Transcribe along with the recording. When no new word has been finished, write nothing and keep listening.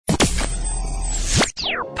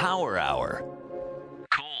Power Hour.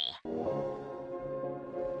 Coal.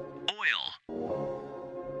 Oil.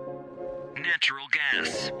 Natural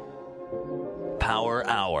gas. Power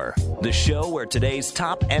Hour, the show where today's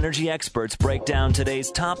top energy experts break down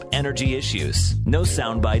today's top energy issues. No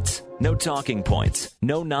sound bites, no talking points,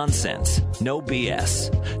 no nonsense, no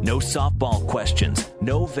BS, no softball questions,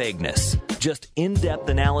 no vagueness, just in-depth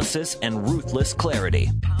analysis and ruthless clarity.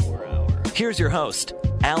 Power Hour. Here's your host,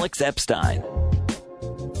 Alex Epstein.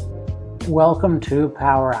 Welcome to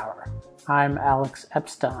Power Hour. I'm Alex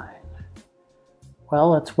Epstein.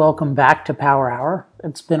 Well, let's welcome back to Power Hour.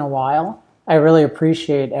 It's been a while. I really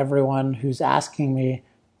appreciate everyone who's asking me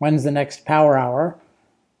when's the next Power Hour,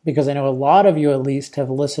 because I know a lot of you at least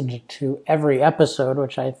have listened to every episode,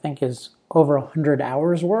 which I think is over 100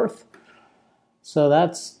 hours worth. So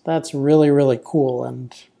that's really, really cool.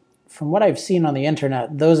 And from what I've seen on the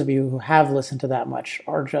internet, those of you who have listened to that much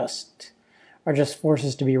are just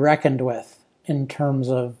forces to be reckoned with in terms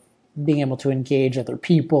of being able to engage other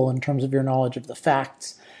people, in terms of your knowledge of the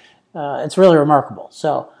facts. It's really remarkable.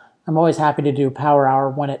 So I'm always happy to do Power Hour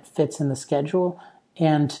when it fits in the schedule.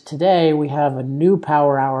 And today we have a new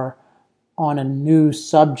Power Hour on a new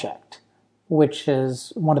subject, which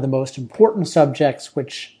is one of the most important subjects,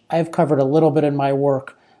 which I've covered a little bit in my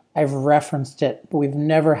work. I've referenced it, but we've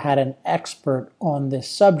never had an expert on this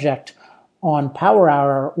subject on Power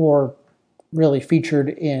Hour or really featured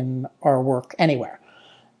in our work anywhere.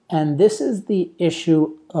 And this is the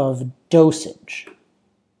issue of dosage.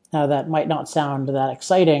 Now, that might not sound that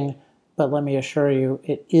exciting, but let me assure you,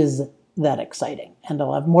 it is that exciting. And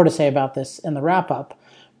I'll have more to say about this in the wrap-up.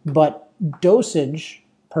 But dosage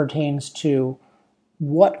pertains to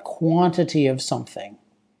what quantity of something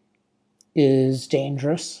is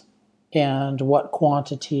dangerous, and what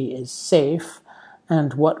quantity is safe,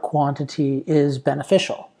 and what quantity is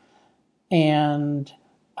beneficial. And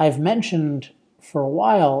I've mentioned for a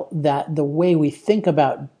while that the way we think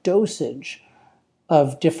about dosage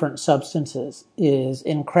of different substances is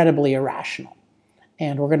incredibly irrational.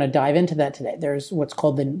 And we're going to dive into that today. There's what's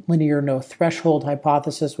called the linear no threshold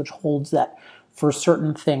hypothesis, which holds that for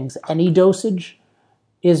certain things, any dosage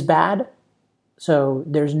is bad. So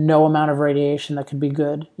there's no amount of radiation that could be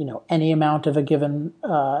good. Any amount of a given,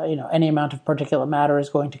 any amount of particulate matter is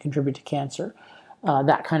going to contribute to cancer,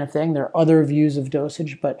 that kind of thing. There are other views of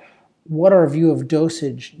dosage, but what our view of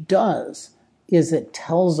dosage does is it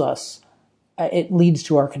tells us, it leads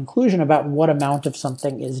to our conclusion about what amount of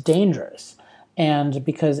something is dangerous. And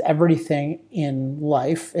because everything in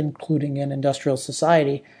life, including in industrial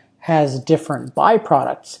society, has different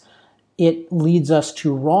byproducts, it leads us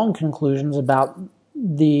to wrong conclusions about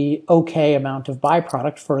the okay amount of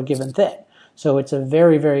byproduct for a given thing. So it's a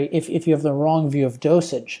very, very, if you have the wrong view of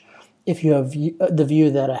dosage, if you have the view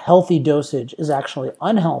that a healthy dosage is actually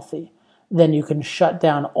unhealthy, then you can shut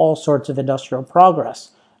down all sorts of industrial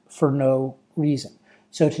progress for no reason.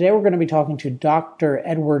 So today we're going to be talking to Dr.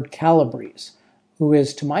 Edward Calabrese, who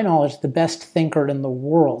is, to my knowledge, the best thinker in the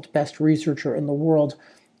world, best researcher in the world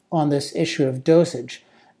on this issue of dosage.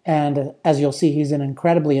 And as you'll see, he's an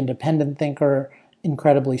incredibly independent thinker,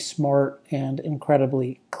 incredibly smart, and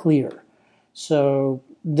incredibly clear. So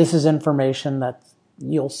this is information that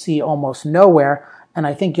you'll see almost nowhere, and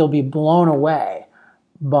I think you'll be blown away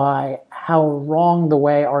by how wrong the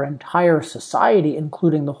way our entire society,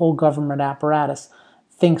 including the whole government apparatus,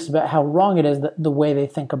 thinks about how wrong it is, the way they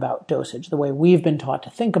think about dosage, the way we've been taught to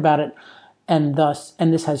think about it, and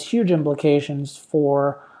this has huge implications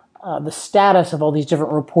for the status of all these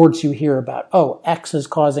different reports you hear about. Oh, X is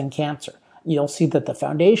causing cancer. You'll see that the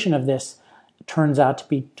foundation of this turns out to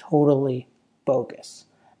be totally bogus,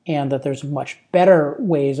 and that there's much better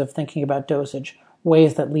ways of thinking about dosage,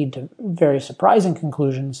 ways that lead to very surprising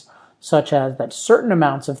conclusions, such as that certain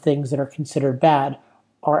amounts of things that are considered bad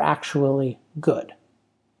are actually good.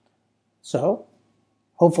 So,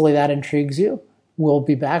 hopefully that intrigues you. We'll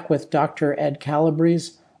be back with Dr. Ed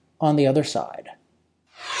Calabrese on the other side.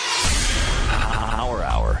 Power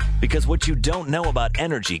Hour, because what you don't know about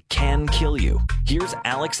energy can kill you. Here's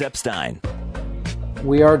Alex Epstein.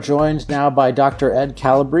 We are joined now by Dr. Ed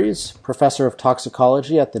Calabrese, Professor of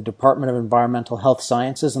Toxicology at the Department of Environmental Health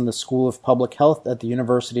Sciences and the School of Public Health at the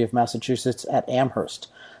University of Massachusetts at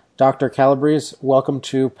Amherst. Dr. Calabrese, welcome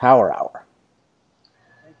to Power Hour.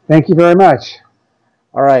 Thank you very much.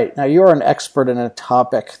 All right. Now, you're an expert in a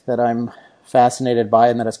topic that I'm fascinated by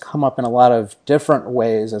and that has come up in a lot of different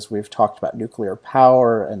ways as we've talked about nuclear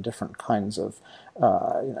power and different kinds of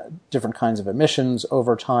emissions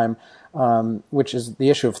over time, which is the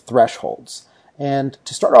issue of thresholds. And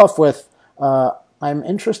to start off with, I'm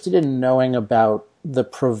interested in knowing about the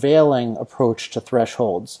prevailing approach to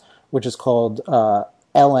thresholds, which is called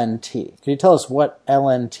LNT. Can you tell us what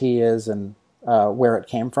LNT is and where it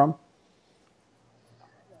came from?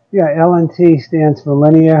 Yeah, LNT stands for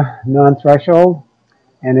linear non-threshold,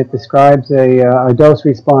 and it describes a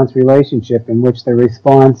dose-response relationship in which the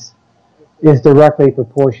response is directly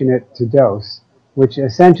proportionate to dose, which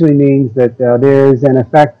essentially means that there is an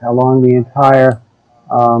effect along the entire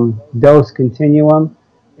dose continuum.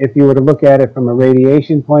 If you were to look at it from a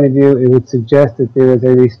radiation point of view, it would suggest that there is a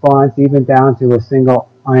response even down to a single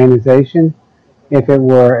ionization. If it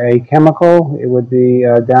were a chemical, it would be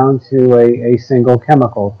down to a single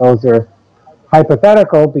chemical. Those are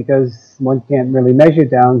hypothetical because one can't really measure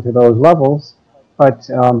down to those levels, but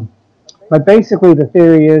basically the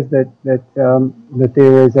theory is that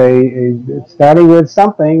there is a starting with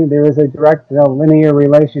something, there is a direct linear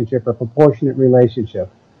relationship, a proportionate relationship.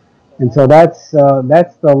 And so that's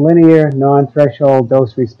the linear non-threshold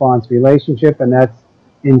dose-response relationship, and that's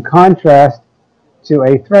in contrast to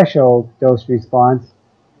a threshold dose-response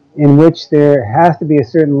in which there has to be a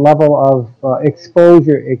certain level of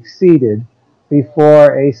exposure exceeded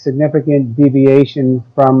before a significant deviation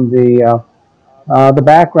from the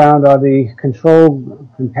background or the control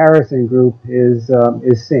comparison group is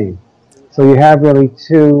seen. So you have really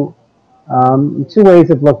two ways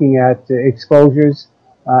of looking at exposures,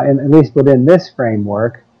 at least within this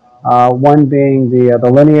framework. One being the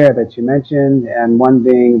linear that you mentioned, and one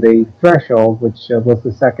being the threshold, which was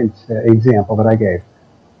the second example that I gave.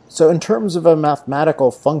 So, in terms of a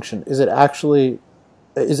mathematical function, is it actually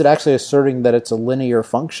asserting that it's a linear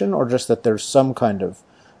function, or just that there's some kind of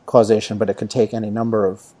causation, but it could take any number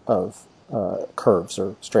of curves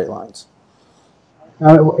or straight lines?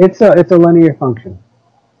 It's a linear function.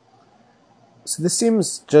 So this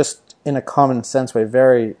seems just, in a common sense way,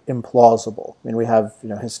 very implausible. I mean, we have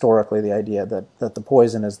historically the idea that the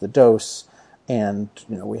poison is the dose, and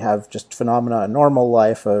we have just phenomena in normal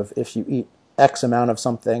life of if you eat X amount of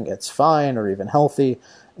something, it's fine or even healthy,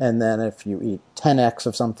 and then if you eat 10X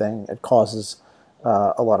of something, it causes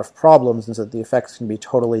a lot of problems, and so the effects can be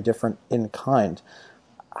totally different in kind.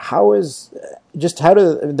 There's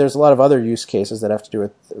a lot of other use cases that have to do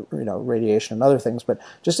with radiation and other things, but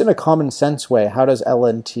just in a common sense way, how does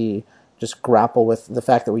LNT just grapple with the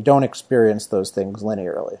fact that we don't experience those things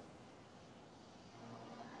linearly?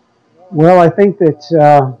 Well, I think that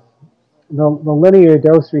the linear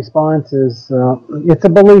dose response is it's a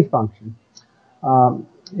belief function.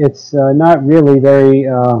 It's not really very.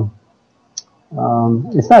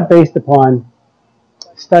 It's not based upon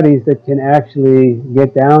studies that can actually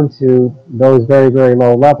get down to those very, very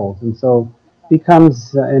low levels, and so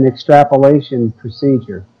becomes an extrapolation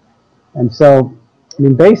procedure. And so, I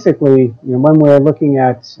mean, basically, when we're looking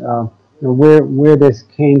at where this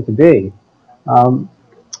came to be,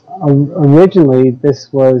 originally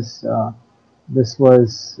this was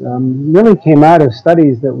really came out of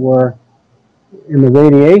studies that were in the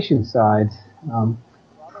radiation side,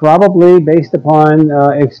 probably based upon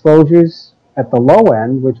exposures at the low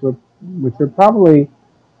end, which were probably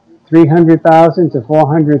 300,000 to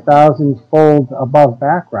 400,000 fold above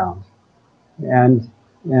background, and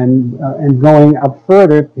going up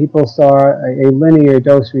further, people saw a linear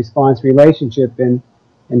dose-response relationship in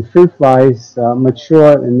fruit flies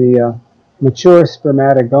mature in the mature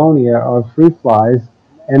spermatogonia of fruit flies,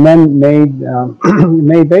 and then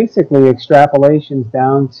made basically extrapolations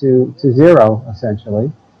down to zero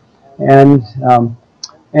essentially, and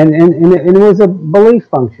it was a belief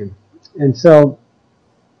function, and so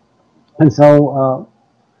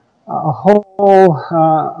a whole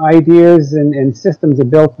ideas and systems are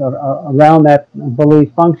built around that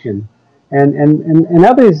belief function, and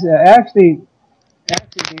others actually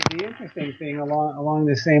the interesting thing along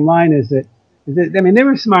the same line is that I mean, there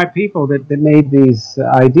were smart people that made these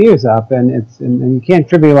ideas up, and you can't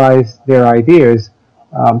trivialize their ideas.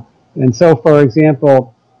 And so, for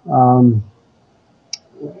example,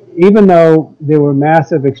 even though there were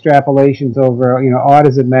massive extrapolations over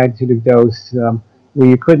orders of magnitude of dose, where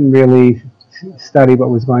you couldn't really study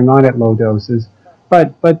what was going on at low doses,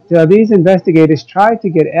 but these investigators tried to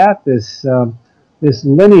get at this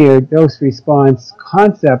linear dose response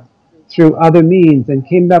concept through other means, and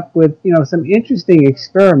came up with some interesting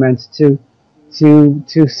experiments to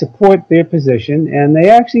support their position, and they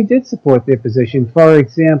actually did support their position. For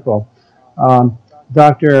example,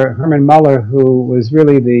 Dr. Hermann Muller, who was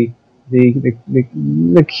really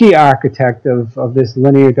the key architect of this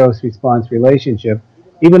linear dose response relationship,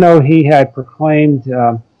 even though he had proclaimed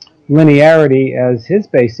linearity as his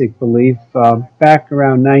basic belief back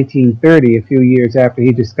around 1930, a few years after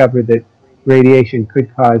he discovered that radiation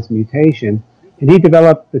could cause mutation, And he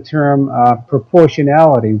developed the term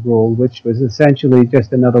proportionality rule, which was essentially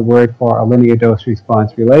just another word for a linear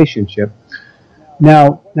dose-response relationship.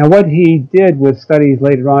 Now, what he did with studies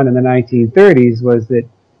later on in the 1930s was that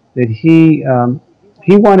he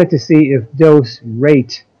wanted to see if dose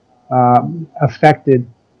rate affected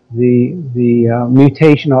the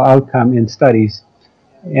mutational outcome in studies,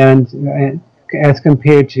 and as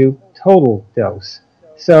compared to total dose.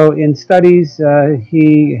 So in studies,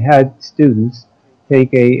 he had students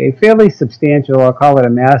take a fairly substantial, I'll call it a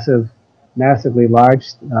massively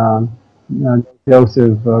large dose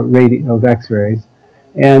of X-rays,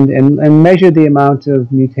 and measure the amount of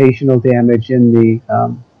mutational damage in the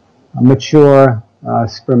mature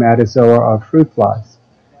spermatozoa or fruit flies.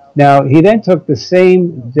 Now, he then took the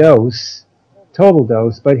same dose, total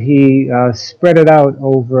dose, but he spread it out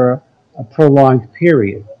over a prolonged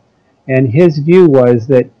period. And his view was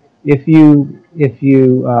that if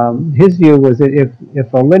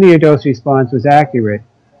a linear dose response was accurate,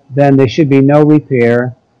 then there should be no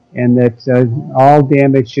repair, and that all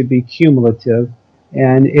damage should be cumulative.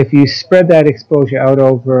 And if you spread that exposure out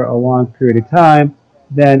over a long period of time,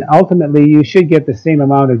 then ultimately you should get the same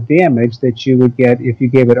amount of damage that you would get if you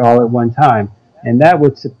gave it all at one time. And that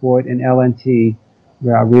would support an LNT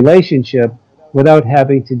relationship without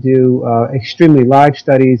having to do extremely large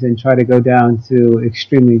studies and try to go down to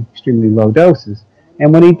extremely low doses.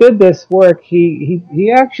 And when he did this work,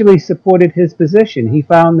 he actually supported his position. He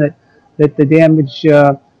found that the damage,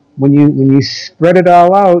 when you spread it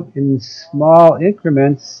all out in small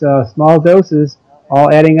increments, small doses, all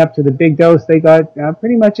adding up to the big dose, they got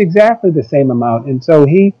pretty much exactly the same amount. And so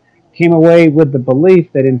he came away with the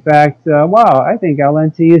belief that, in fact, wow, I think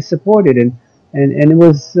LNT is supported. And it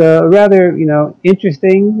was a rather,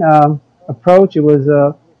 interesting approach. It was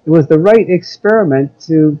the right experiment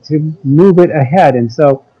to move it ahead. And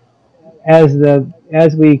so as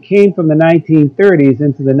we came from the 1930s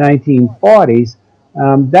into the 1940s,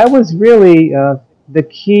 that was really the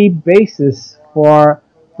key basis for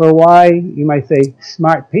why, you might say,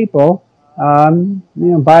 smart people,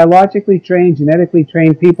 biologically trained, genetically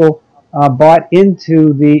trained people bought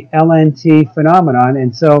into the LNT phenomenon,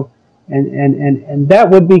 and so and that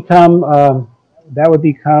would become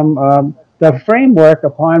the framework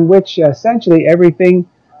upon which essentially everything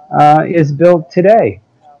is built today.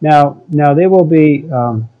 Now there will be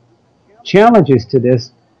challenges to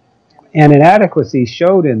this, and inadequacies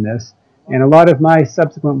showed in this, and a lot of my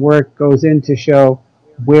subsequent work goes in to show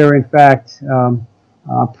where, in fact,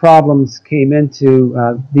 problems came into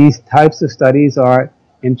these types of studies, are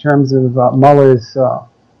in terms of Muller's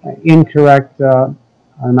incorrect,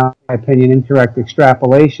 in my opinion, incorrect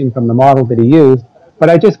extrapolation from the model that he used.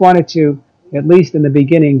 But I just wanted to, at least in the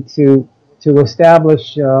beginning, to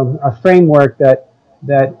establish a framework that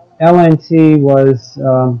LNT was,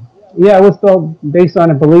 it was built based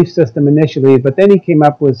on a belief system initially, but then he came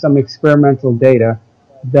up with some experimental data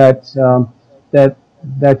that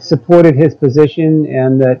supported his position,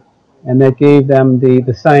 and that gave them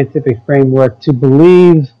the scientific framework to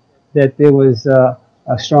believe that there was a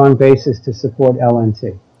strong basis to support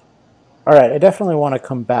LNT. All right, I definitely want to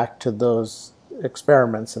come back to those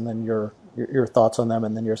experiments and then your thoughts on them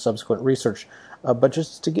and then your subsequent research. But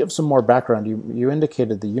just to give some more background, you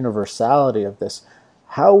indicated the universality of this.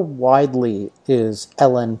 How widely is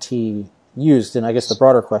LNT used? And I guess the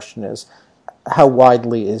broader question is, how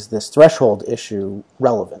widely is this threshold issue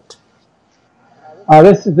relevant?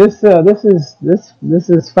 This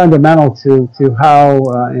is fundamental to how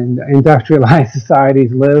industrialized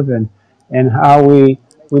societies live, and how we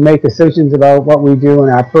make decisions about what we do in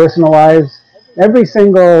our personal lives. Every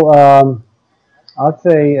single, I'd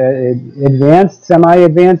say, advanced,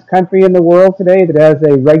 semi-advanced country in the world today that has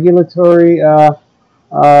a regulatory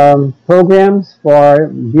programs for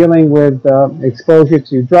dealing with exposure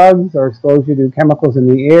to drugs or exposure to chemicals in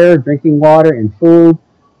the air, drinking water, and food,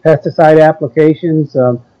 pesticide applications,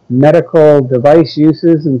 medical device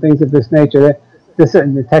uses, and things of this nature.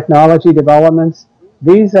 The technology developments.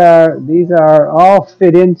 These are all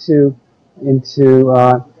fit into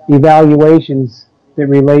evaluations that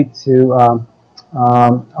relate to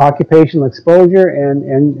occupational exposure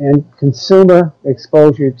and consumer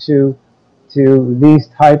exposure to these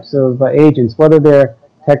types of agents, whether they're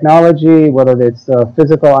technology, whether it's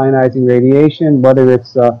physical ionizing radiation, whether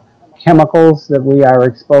it's chemicals that we are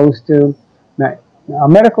exposed to,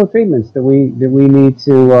 medical treatments that we need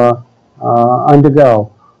to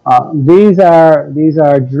undergo. These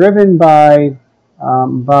are driven by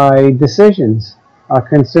decisions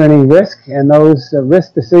concerning risk, and those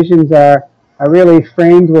risk decisions are really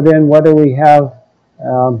framed within whether we have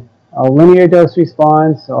a linear dose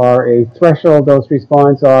response or a threshold dose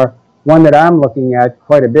response, or one that I'm looking at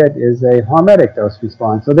quite a bit is a hormetic dose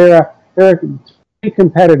response. So there are three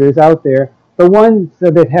competitors out there. The ones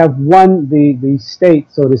that have won the state,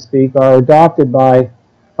 so to speak, are adopted by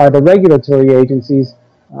the regulatory agencies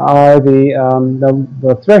are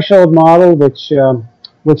the threshold model, which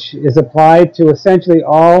is applied to essentially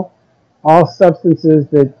all substances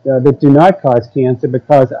that do not cause cancer but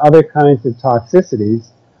cause other kinds of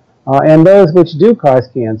toxicities, and those which do cause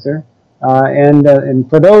cancer. And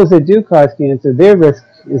for those that do cause cancer, their risk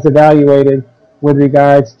is evaluated with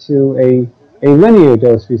regards to a linear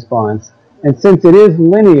dose response. And since it is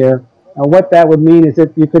linear, what that would mean is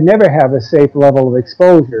that you could never have a safe level of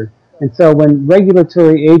exposure. And so when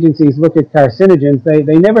regulatory agencies look at carcinogens,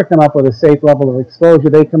 they never come up with a safe level of exposure.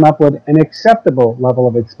 They come up with an acceptable level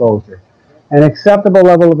of exposure. An acceptable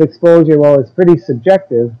level of exposure, well, it's pretty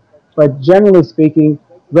subjective, but generally speaking,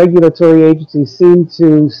 regulatory agencies seem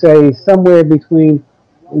to say somewhere between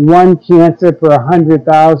one cancer per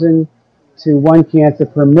 100,000 to one cancer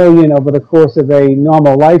per million over the course of a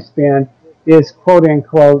normal lifespan is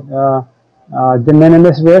quote-unquote de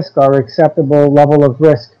minimis risk or acceptable level of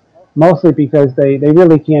risk, mostly because they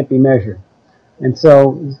really can't be measured. And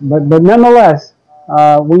so, but nonetheless,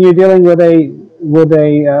 when you're dealing with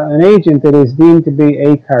an agent that is deemed to be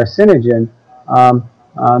a carcinogen,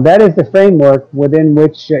 that is the framework within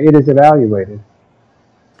which it is evaluated.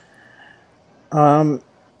 I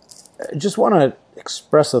just want to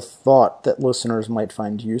express a thought that listeners might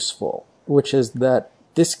find useful, which is that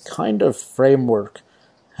this kind of framework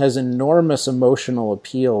has enormous emotional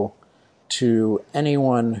appeal to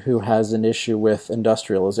anyone who has an issue with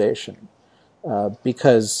industrialization.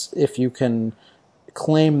 Because if you can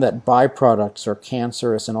claim that byproducts are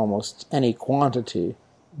cancerous in almost any quantity,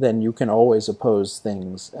 then you can always oppose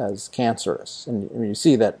things as cancerous. And you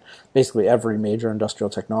see that basically every major industrial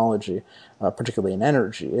technology, particularly in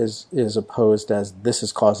energy, is opposed as this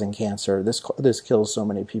is causing cancer, this kills so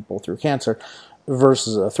many people through cancer,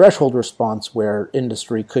 versus a threshold response where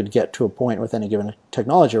industry could get to a point with any given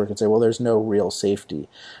technology where it could say, well, there's no real safety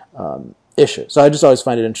issue. So I just always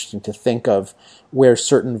find it interesting to think of where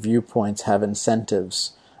certain viewpoints have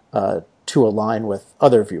incentives to align with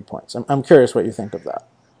other viewpoints. I'm curious what you think of that.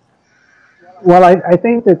 Well, I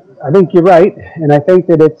think you're right, and I think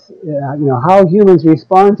that it's how humans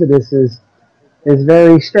respond to this is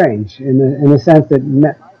very strange in the sense that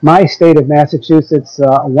my state of Massachusetts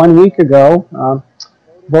 1 week ago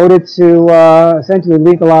voted to essentially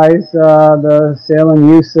legalize the sale and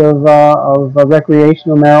use of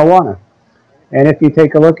recreational marijuana. And if you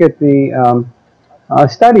take a look at the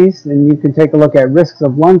studies, and you can take a look at risks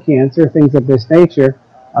of lung cancer, things of this nature,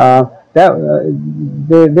 the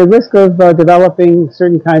risk of developing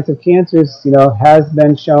certain kinds of cancers, has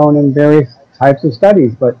been shown in various types of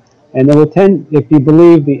studies. And it would tend, if you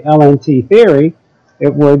believe the LNT theory,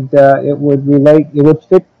 it would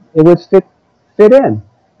fit in.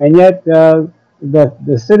 And yet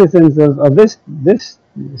the citizens of this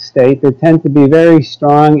state that tend to be very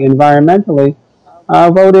strong environmentally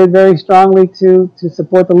voted very strongly to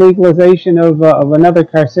support the legalization of another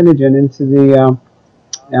carcinogen into the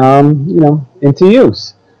into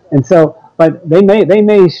use. And so, but they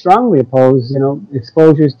may strongly oppose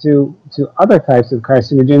exposures to other types of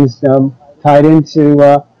carcinogens tied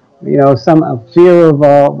into some fear of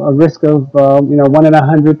a risk of 1 in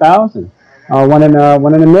 100,000, 1 in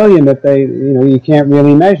a million that you can't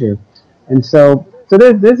really measure. And so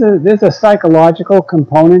there's a psychological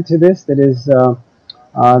component to this that is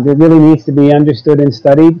that really needs to be understood and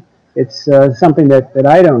studied. It's something that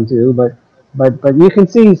I don't do, but you can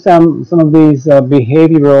see some of these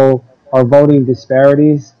behavioral or voting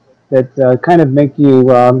disparities that kind of make you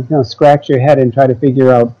scratch your head and try to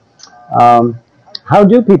figure out how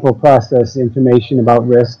do people process information about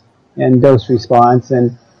risk and dose response,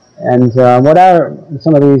 and what are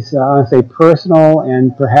some of these I say personal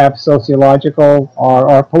and perhaps sociological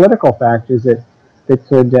or political factors that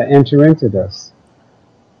could enter into this.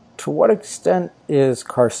 To what extent is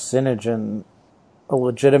carcinogen a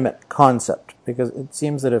legitimate concept? Because it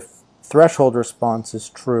seems that if threshold response is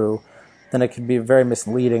true, then it could be very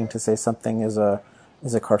misleading to say something is a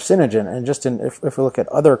carcinogen. And just if we look at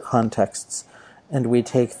other contexts and we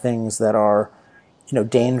take things that are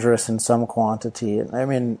dangerous in some quantity, I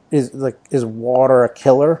mean, is water a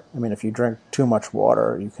killer? I mean, if you drink too much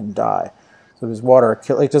water, you can die. So is water a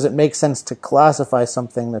killer? Does it make sense to classify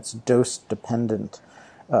something that's dose dependent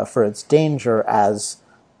for its danger as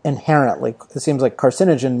inherently? It seems like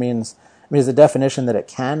carcinogen means, is the definition that it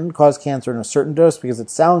can cause cancer in a certain dose? Because it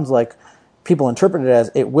sounds like people interpret it as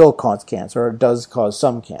it will cause cancer or it does cause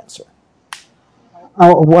some cancer.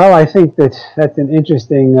 Oh, well, I think that's an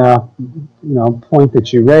interesting point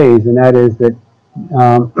that you raise, and that is that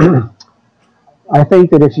I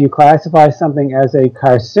think that if you classify something as a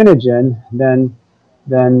carcinogen, then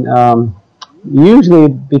usually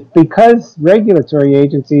because regulatory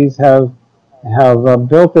agencies have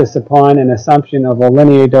built this upon an assumption of a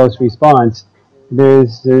linear dose response,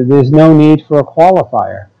 there's no need for a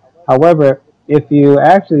qualifier. However, if you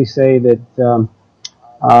actually say that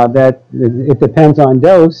that it depends on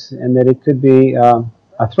dose and that it could be a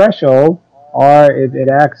threshold or it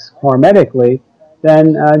acts hormetically,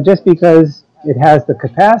 then just because it has the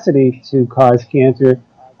capacity to cause cancer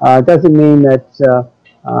doesn't mean that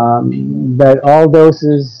that all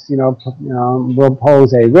doses will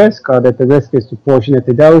pose a risk, or that the risk is proportionate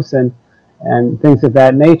to dose and things of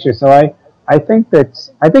that nature. So I think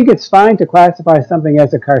it's fine to classify something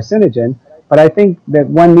as a carcinogen, but I think that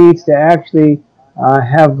one needs to actually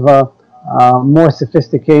have more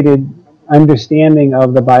sophisticated understanding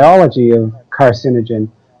of the biology of carcinogen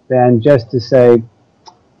than just to say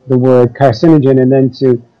the word carcinogen and then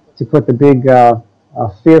to put the big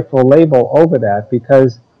fearful label over that,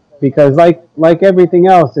 because like everything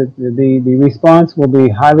else, the response will be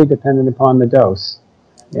highly dependent upon the dose,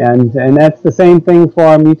 and that's the same thing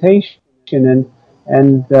for mutation and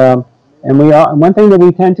one thing that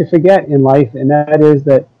we tend to forget in life, and that is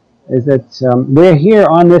that we're here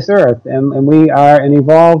on this earth, and we are an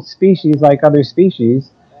evolved species like other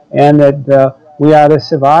species, and that we are the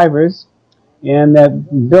survivors, and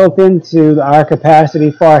that built into our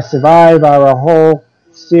capacity for survive are a whole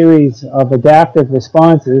series of adaptive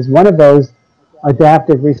responses. One of those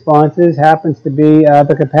adaptive responses happens to be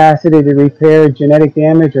the capacity to repair genetic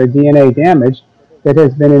damage or DNA damage that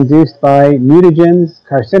has been induced by mutagens,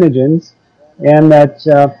 carcinogens, and that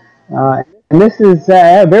and this is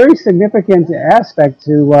a very significant aspect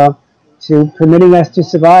to permitting us to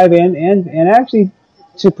survive and actually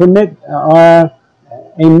to permit a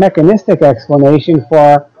mechanistic explanation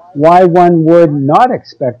for why one would not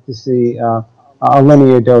expect to see a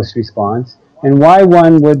linear dose response and why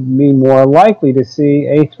one would be more likely to see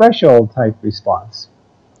a threshold type response.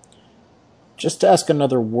 Just to ask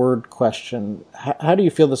another word question, how do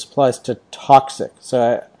you feel this applies to toxic?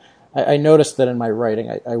 So I noticed that in my writing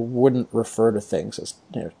I wouldn't refer to things as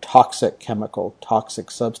toxic chemical,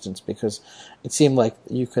 toxic substance, because it seemed like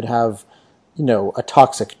you could have a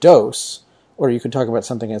toxic dose, or you could talk about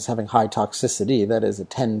something as having high toxicity. That is,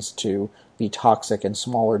 it tends to be toxic in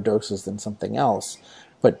smaller doses than something else.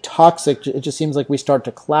 But toxic, it just seems like we start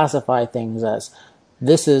to classify things as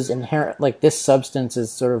this is inherent, like this substance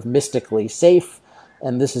is sort of mystically safe,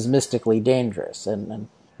 and this is mystically dangerous. And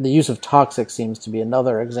the use of toxic seems to be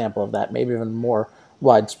another example of that, maybe even more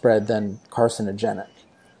widespread than carcinogenic.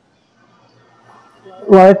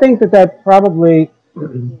 Well, I think that probably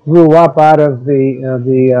grew up out of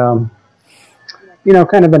the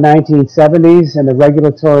kind of the 1970s and the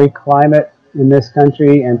regulatory climate in this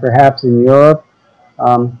country and perhaps in Europe.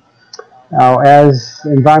 Now, as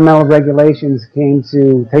environmental regulations came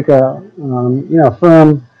to take a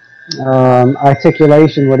firm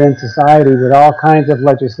articulation within society with all kinds of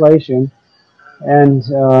legislation, and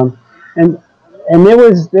there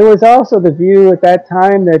was also the view at that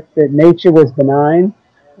time that nature was benign,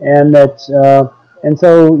 and that and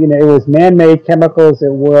so it was man-made chemicals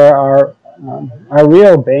that were our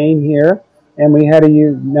real bane here, and we had to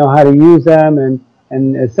know how to use them, and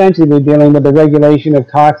essentially we're dealing with the regulation of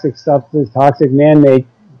toxic substances, toxic man-made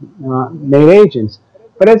made agents.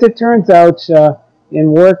 But as it turns out,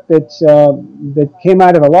 in work that came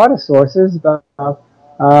out of a lot of sources,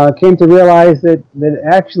 came to realize that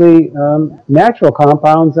actually natural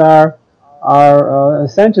compounds are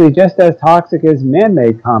essentially just as toxic as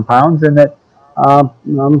man-made compounds, and that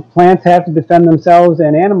plants have to defend themselves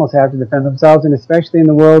and animals have to defend themselves, and especially in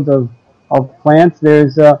the world of plants,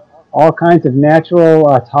 there's all kinds of natural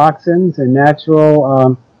toxins and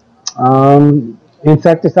natural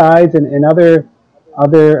insecticides and other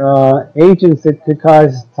agents that could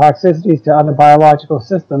cause toxicities to other biological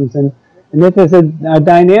systems, and this is a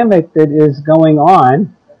dynamic that is going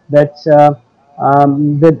on that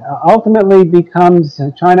ultimately becomes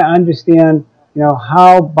trying to understand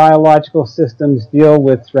how biological systems deal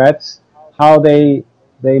with threats, how they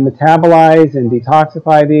metabolize and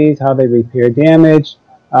detoxify these, how they repair damage.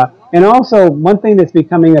 And also, one thing that's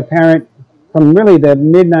becoming apparent from really the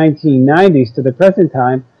mid-1990s to the present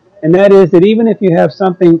time, and that is that even if you have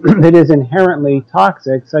something that is inherently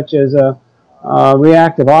toxic, such as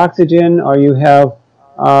reactive oxygen, or you have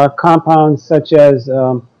compounds such as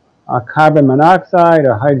carbon monoxide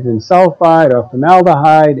or hydrogen sulfide or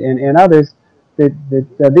formaldehyde and others.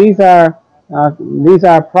 These are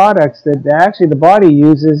products that actually the body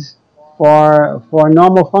uses for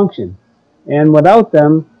normal function, and without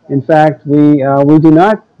them, in fact, we do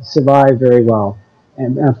not survive very well.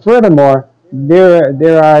 And furthermore,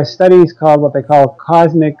 there are studies called what they call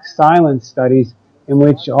cosmic silence studies, in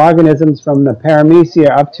which organisms from the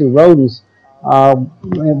paramecia up to rodents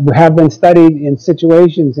have been studied in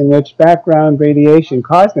situations in which background radiation,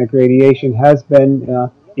 cosmic radiation, has been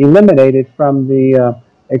eliminated from the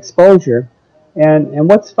exposure. And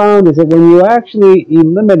what's found is that when you actually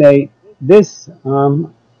eliminate this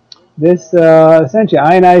essentially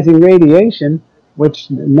ionizing radiation, which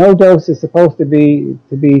no dose is supposed to be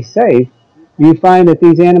safe, you find that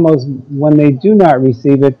these animals, when they do not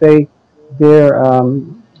receive it,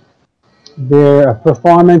 their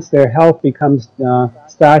performance, their health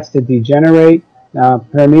starts to degenerate.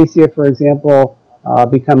 Paramecia, for example,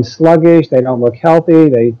 becomes sluggish. They don't look healthy.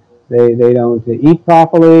 They don't eat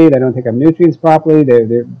properly. They don't take up nutrients properly.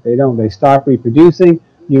 They stop reproducing.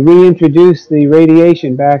 You reintroduce the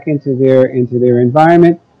radiation back into their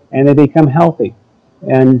environment, and they become healthy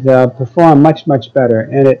and perform much better.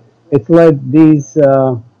 And it's led these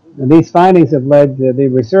findings have led the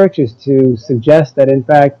researchers to suggest that in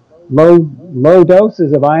fact low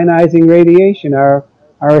doses of ionizing radiation are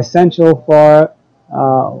essential for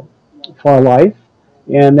life,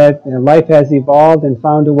 and that life has evolved and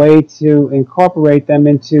found a way to incorporate them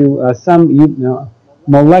into some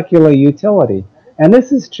molecular utility. And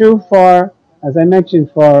this is true for, as I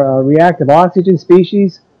mentioned, for reactive oxygen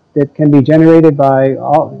species that can be generated by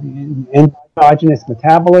endogenous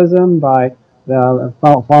metabolism, by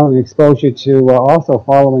following exposure to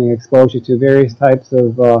various types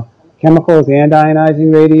of chemicals and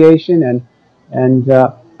ionizing radiation, and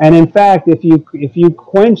in fact, if you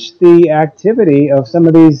quench the activity of some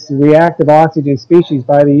of these reactive oxygen species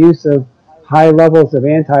by the use of high levels of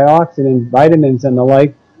antioxidant, vitamins, and the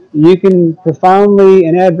like, you can profoundly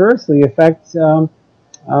and adversely affect the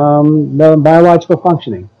biological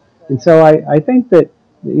functioning. And so I think that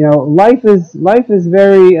life is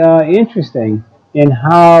very interesting in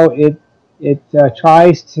how it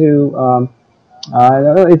tries to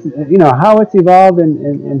how it's evolved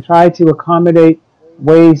and try to accommodate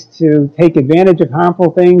ways to take advantage of harmful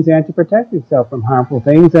things and to protect itself from harmful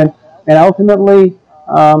things, and ultimately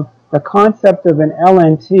the concept of an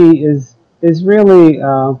LNT is really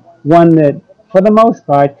one that, for the most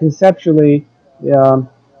part, conceptually,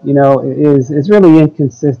 is really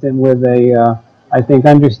inconsistent with I think,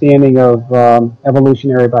 understanding of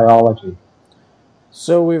evolutionary biology.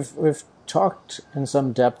 So we've talked in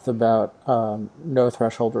some depth about no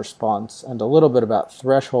threshold response and a little bit about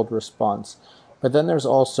threshold response, but then there's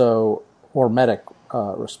also hormetic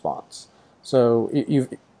response. So I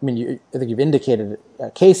think you've indicated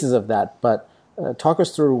cases of that, but talk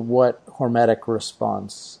us through what hormetic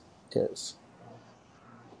response is.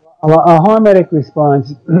 A hormetic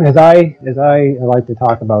response, as I like to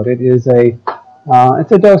talk about it, is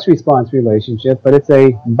it's a dose-response relationship, but it's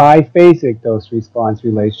a biphasic dose-response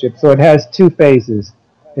relationship. So it has two phases.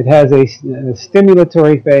 It has a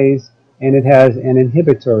stimulatory phase and it has an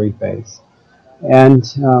inhibitory phase. And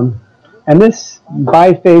this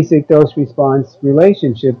biphasic dose-response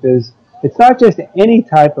relationship it's not just any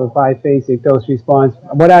type of biphasic dose-response.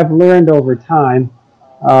 What I've learned over time,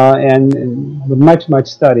 and with much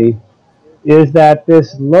study, is that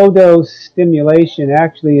this low-dose stimulation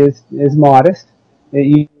actually is modest.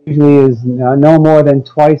 It usually is no more than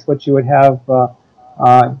twice what you would have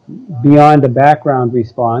beyond the background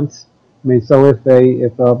response. So if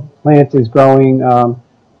a plant is growing,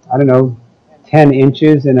 10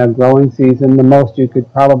 inches in a growing season, the most you could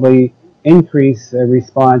probably increase a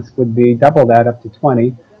response would be double that, up to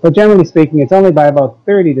 20. But generally speaking, it's only by about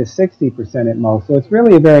 30 to 60% at most. So it's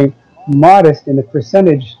really a very modest in the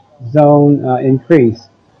percentage zone increase.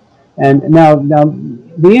 And now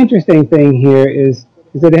the interesting thing here is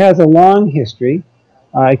that it has a long history.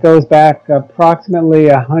 It goes back approximately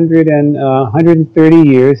 130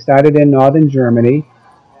 years, started in northern Germany.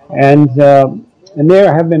 And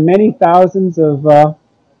there have been many thousands of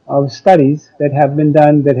studies that have been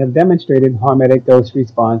done that have demonstrated hormetic dose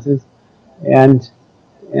responses. And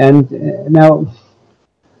now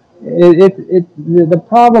the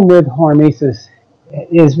problem with hormesis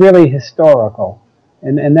is really historical,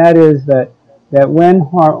 and that is that when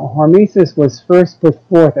hormesis was first put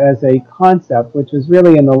forth as a concept, which was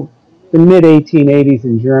really in the mid-1880s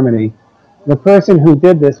in Germany, the person who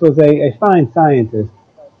did this was a fine scientist,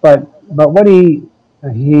 but what he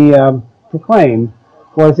proclaimed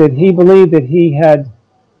was that he believed that he had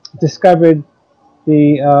discovered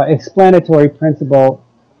the explanatory principle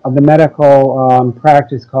of the medical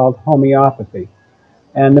practice called homeopathy.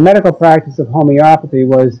 And the medical practice of homeopathy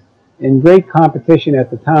was in great competition at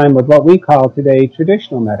the time with what we call today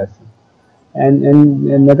traditional medicine.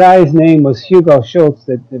 And the guy's name was Hugo Schultz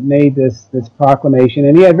that made this proclamation,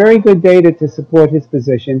 and he had very good data to support his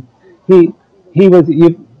position. He was,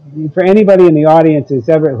 for anybody in the audience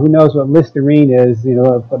who knows what Listerine is,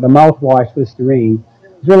 the mouthwash Listerine,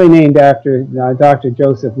 it's really named after Dr.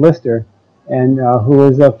 Joseph Lister, and who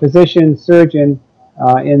was a physician surgeon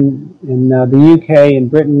in the UK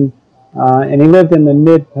and Britain, and he lived in the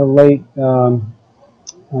mid to late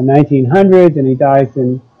 1900s, and he dies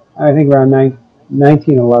in I think around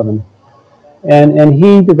 1911, and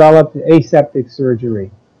he developed aseptic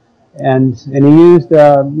surgery, and he used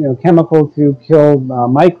chemical to kill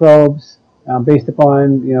microbes based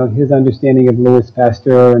upon his understanding of Louis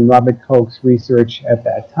Pasteur and Robert Koch's research at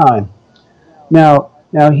that time. Now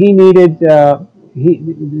he needed the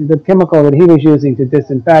chemical that he was using to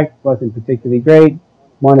disinfect wasn't particularly great.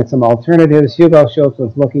 Wanted some alternatives. Hugo Schultz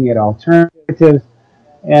was looking at alternatives,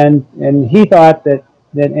 and he thought that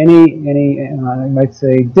any I might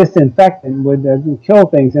say disinfectant would kill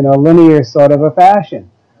things in a linear sort of a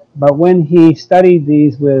fashion. But when he studied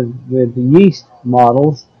these with yeast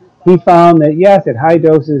models, he found that yes, at high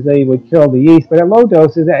doses they would kill the yeast, but at low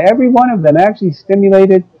doses, every one of them actually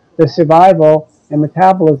stimulated the survival and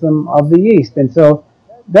metabolism of the yeast. And so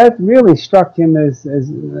that really struck him as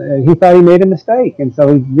he thought he made a mistake. And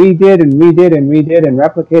so he redid and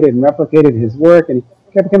replicated his work, and he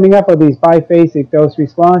kept coming up with these biphasic dose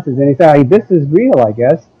responses. And he thought, hey, this is real, I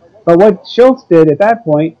guess. But what Schultz did at that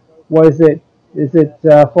point was that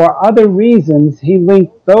for other reasons, he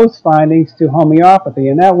linked those findings to homeopathy.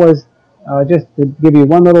 And that was, just to give you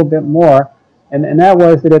one little bit more, and that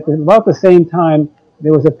was that at about the same time,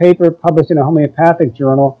 there was a paper published in a homeopathic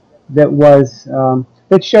journal that was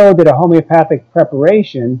that showed that a homeopathic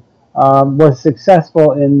preparation was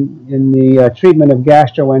successful in the treatment of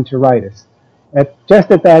gastroenteritis.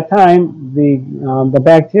 Just at that time, the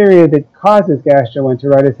bacteria that causes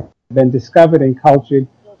gastroenteritis had been discovered and cultured.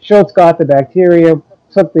 Schultz got the bacteria,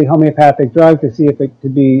 took the homeopathic drug to see if it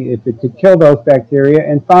could kill those bacteria,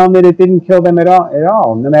 and found that it didn't kill them at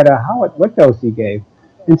all, no matter what dose he gave.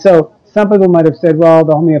 And so some people might have said, well,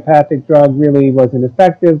 the homeopathic drug really wasn't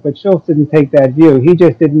effective, but Schultz didn't take that view. He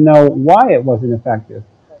just didn't know why it wasn't effective.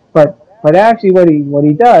 But actually what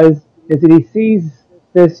he does is that he sees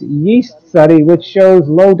this yeast study which shows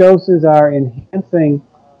low doses are enhancing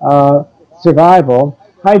survival,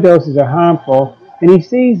 high doses are harmful, and he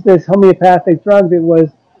sees this homeopathic drug that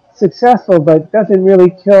was successful but doesn't really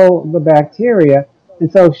kill the bacteria.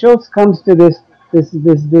 And so Schultz comes to this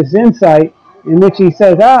insight in which he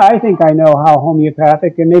says, I think I know how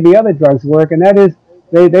homeopathic and maybe other drugs work, and that is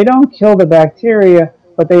they don't kill the bacteria,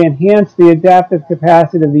 but they enhance the adaptive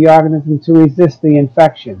capacity of the organism to resist the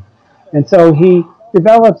infection. And so he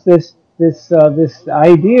develops this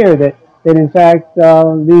idea that in fact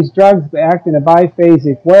these drugs act in a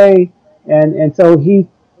biphasic way, and so he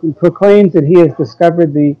proclaims that he has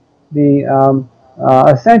discovered the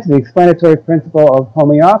essentially explanatory principle of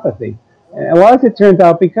homeopathy. And well, as it turns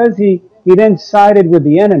out, because he then sided with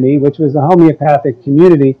the enemy, which was the homeopathic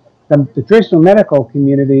community, the traditional medical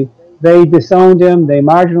community. They disowned him, they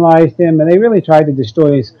marginalized him, and they really tried to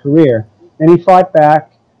destroy his career. And he fought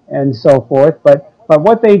back and so forth. But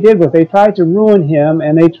what they did was they tried to ruin him,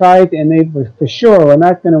 and they for sure were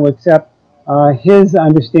not going to accept his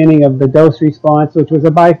understanding of the dose response, which was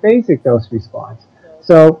a biphasic dose response.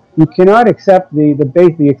 So you cannot accept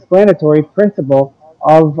the explanatory principle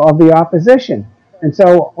of the opposition. And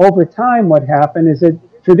so over time what happened is that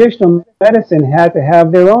traditional medicine had to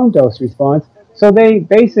have their own dose response. So they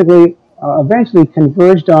basically eventually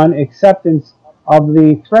converged on acceptance of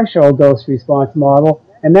the threshold dose response model,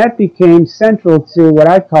 and that became central to what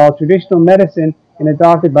I call traditional medicine and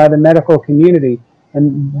adopted by the medical community.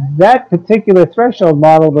 And that particular threshold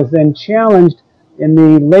model was then challenged in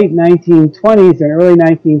the late 1920s and early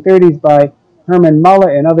 1930s by Herman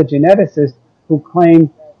Muller and other geneticists who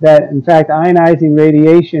claimed that, in fact, ionizing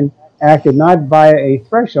radiation acted not via a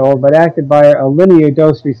threshold, but acted by a linear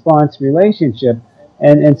dose-response relationship.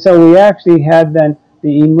 And so we actually had then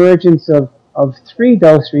the emergence of three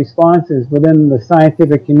dose responses within the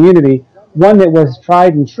scientific community, one that was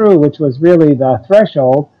tried and true, which was really the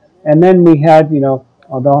threshold, and then we had, the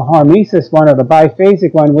hormesis one, or the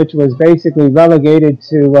biphasic one, which was basically relegated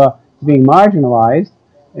to being marginalized,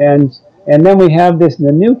 and then we have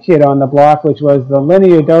the new kid on the block, which was the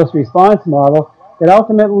linear dose response model that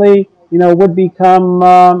ultimately, would become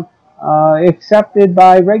accepted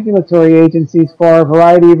by regulatory agencies for a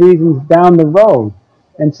variety of reasons down the road.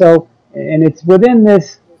 And so, and it's within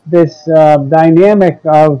this dynamic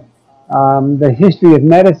of the history of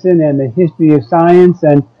medicine and the history of science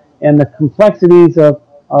and the complexities of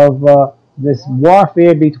this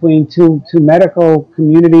warfare between two medical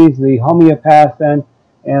communities, the homeopaths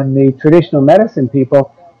and the traditional medicine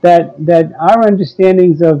people, that our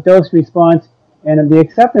understandings of dose response and the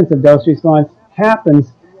acceptance of dose response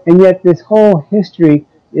happens, and yet this whole history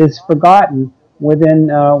is forgotten within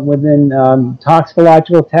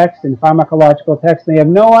toxicological texts and pharmacological texts. They have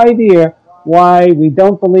no idea why we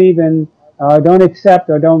don't believe in, don't accept,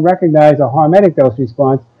 or don't recognize a hormetic dose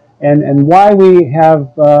response, and why we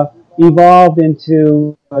have evolved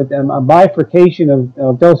into a bifurcation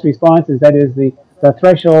of dose responses. That is the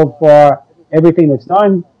threshold for everything that's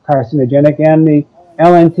non-carcinogenic and the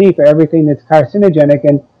LNT for everything that's carcinogenic,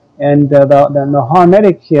 and the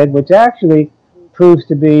hormetic kid, which actually proves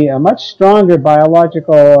to be a much stronger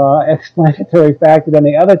biological explanatory factor than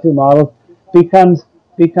the other two models, becomes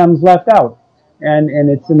left out. And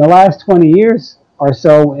it's in the last 20 years or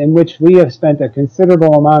so in which we have spent a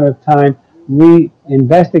considerable amount of time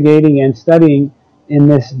investigating and studying in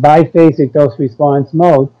this biphasic dose response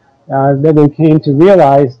mode that we came to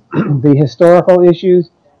realize the historical issues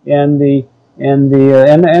and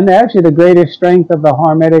actually the greater strength of the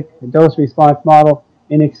hormetic dose response model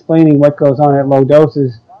in explaining what goes on at low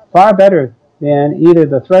doses far better than either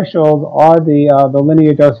the threshold or the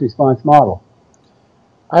linear dose response model.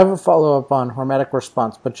 I have a follow-up on hormetic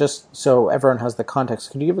response, but just so everyone has the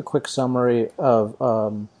context, could you give a quick summary of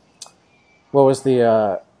what was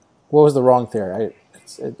the wrong theory?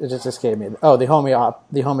 It just escaped me. Oh, the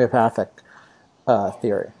homeopathic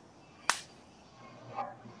theory.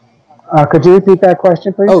 Could you repeat that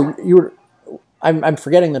question, please? Oh, I'm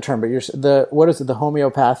forgetting the term, but what is it? The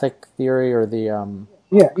homeopathic theory or the?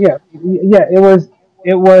 Yeah. It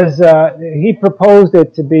was. He proposed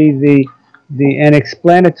it to be an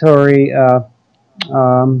explanatory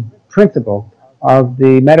principle of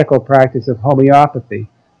the medical practice of homeopathy,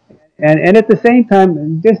 and at the same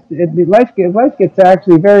time, life gets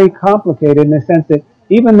actually very complicated in the sense that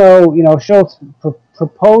even though Schultz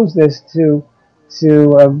proposed this to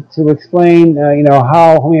explain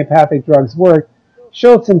how homeopathic drugs work,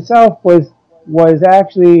 Schultz himself was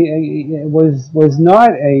actually was not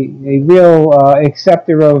a real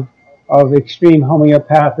acceptor of extreme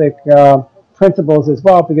homeopathic principles as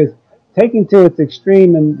well, because taken to its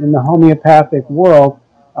extreme in the homeopathic world,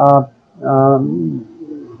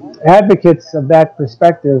 advocates of that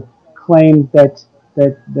perspective claimed that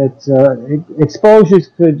exposures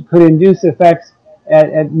could induce effects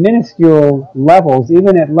at minuscule levels,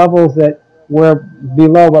 even at levels that were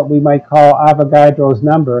below what we might call Avogadro's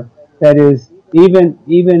number. That is, even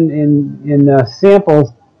in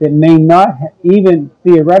samples that may not even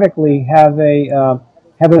theoretically have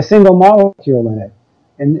a single molecule in it,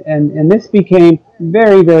 and this became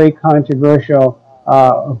very, very controversial.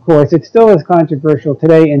 Of course, it still is controversial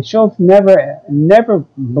today, and Schultz never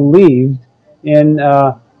believed in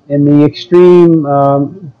the extreme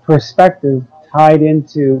perspective tied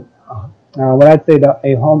into what I'd say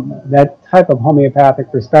that type of homeopathic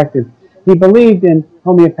perspective. He believed in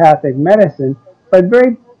homeopathic medicine, but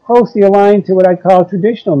very closely aligned to what I'd call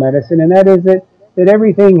traditional medicine, and that is that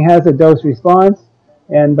everything has a dose response,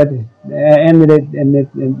 and it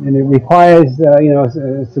requires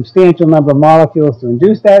a substantial number of molecules to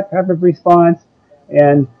induce that type of response,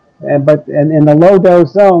 but in the low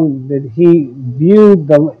dose zone, that he viewed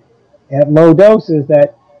at low doses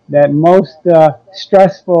that most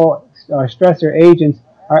stressor agents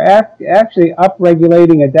are actually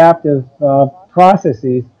upregulating adaptive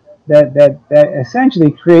processes that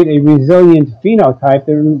essentially create a resilient phenotype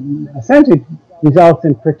that essentially results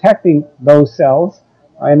in protecting those cells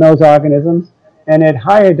and those organisms. And at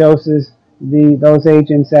higher doses, those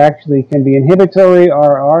agents actually can be inhibitory,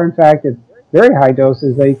 or in fact at very high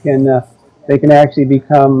doses they can actually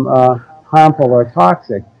become harmful or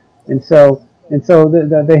toxic. And so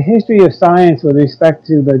the history of science with respect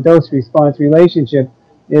to the dose-response relationship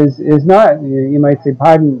is not, you might say,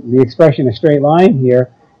 pardon the expression, a straight line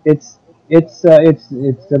here. It's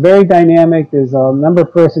a very dynamic. There's a number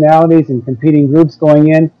of personalities and competing groups going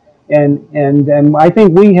in, and I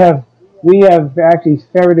think we have actually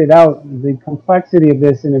ferreted out the complexity of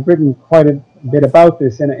this and have written quite a bit about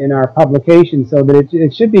this in our publication, so that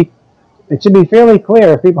it should be fairly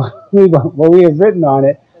clear if people read what we have written on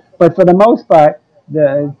it. But for the most part,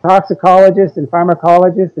 the toxicologists and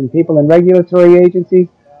pharmacologists and people in regulatory agencies,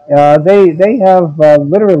 they have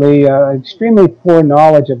literally extremely poor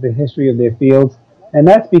knowledge of the history of their fields, And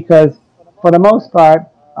that's because, for the most part,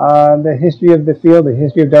 the history of the field, the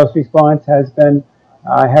history of dose response has been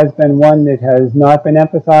one that has not been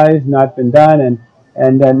emphasized, not been done,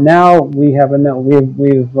 and now we've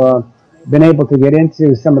been able to get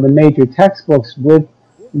into some of the major textbooks with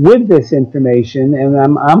this information, and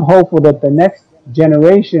I'm hopeful that the next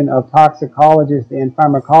generation of toxicologists and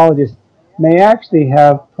pharmacologists may actually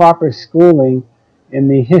have proper schooling in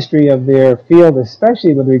the history of their field,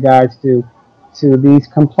 especially with regards to these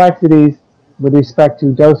complexities with respect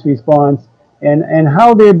to dose response and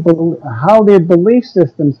how their belief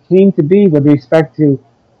systems came to be with respect to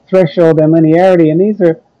threshold and linearity. And these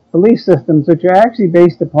are belief systems which are actually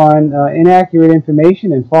based upon inaccurate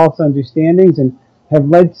information and false understandings, and have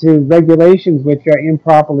led to regulations which are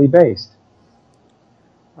improperly based.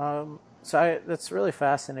 That's really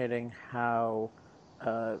fascinating how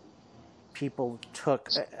people took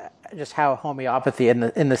just how homeopathy,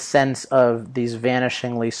 in the sense of these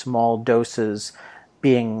vanishingly small doses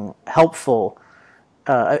being helpful,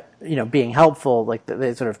 being helpful, like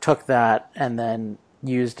they sort of took that and then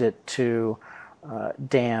used it to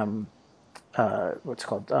damn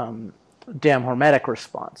hormetic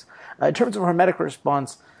response. In terms of hormetic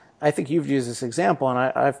response, I think you've used this example, and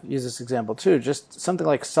I've used this example too. Just something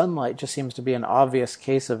like sunlight just seems to be an obvious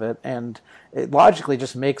case of it, and it logically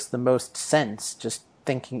just makes the most sense, just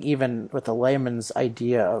thinking even with a layman's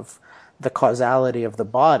idea of the causality of the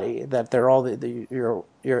body, that they're all you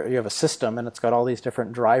have a system and it's got all these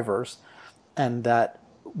different drivers, and that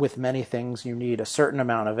with many things you need a certain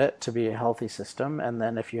amount of it to be a healthy system, and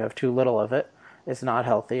then if you have too little of it, it's not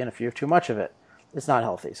healthy, and if you have too much of it, it's not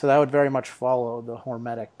healthy. So that would very much follow the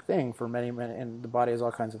hormetic thing for many, and the body has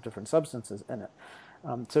all kinds of different substances in it.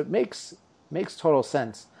 So it makes total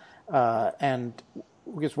sense. And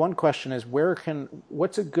I guess one question is,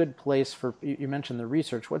 what's a good place for, you mentioned the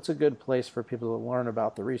research, what's a good place for people to learn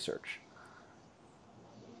about the research?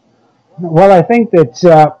 Well, I think that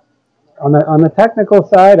on the technical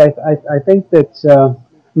side, I think that,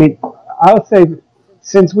 I would say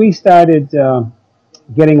since we started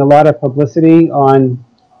getting a lot of publicity on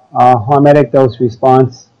hormetic dose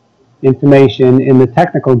response information in the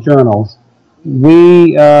technical journals,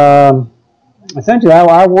 we essentially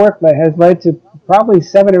our work has led to probably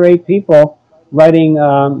 7 or 8 people writing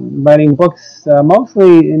books,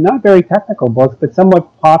 mostly not very technical books, but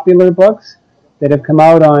somewhat popular books that have come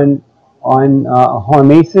out on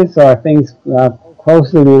hormesis or things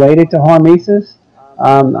closely related to hormesis.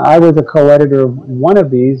 I was a co-editor of one of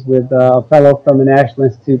these with a fellow from the National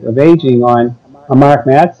Institute of Aging on Mark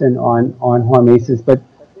Mattson on hormesis, but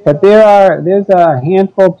there's a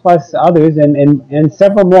handful plus others, and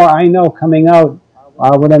several more I know coming out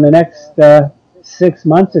within the next 6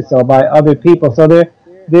 months or so by other people. So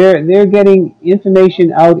they're getting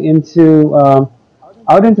information out into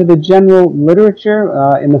the general literature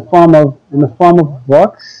in the form of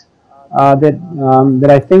books that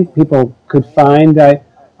I think people could find. I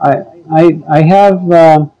have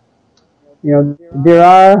there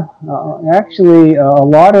are actually a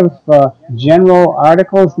lot of general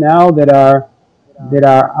articles now that are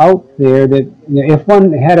out there that, if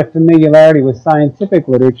one had a familiarity with scientific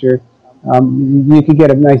literature, you could get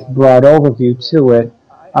a nice broad overview to it.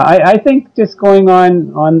 I think just going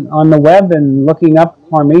on the web and looking up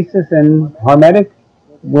hormesis and hormetic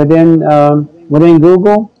within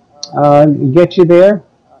Google get you there.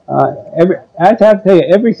 I have to tell you,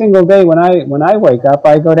 every single day when I wake up,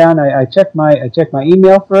 I go down, I check my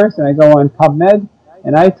email first, and I go on PubMed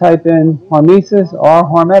and I type in hormesis or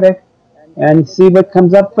hormetic and see what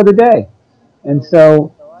comes up for the day. And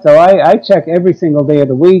so I check every single day of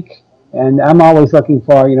the week, and I'm always looking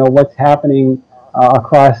for what's happening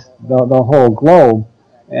across the whole globe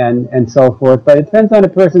and so forth. But it depends on a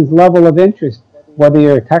person's level of interest, whether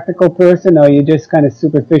you're a technical person or you're just kind of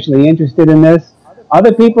superficially interested in this.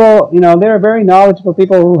 Other people, there are very knowledgeable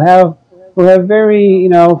people who have very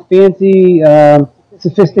fancy,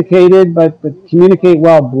 sophisticated, but communicate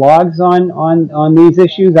well blogs on these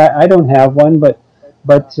issues. I don't have one, but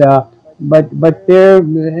they're,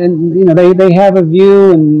 and they have a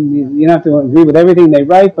view, and you don't have to agree with everything they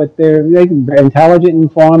write, but they're intelligent,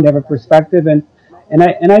 informed, have a perspective, and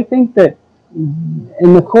I think that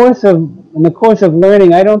in the course of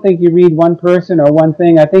learning, I don't think you read one person or one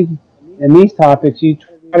thing. I think in these topics you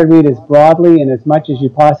try to read as broadly and as much as you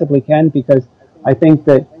possibly can, because I think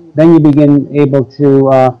that then you begin able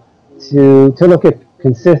to look at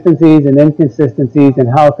consistencies and inconsistencies and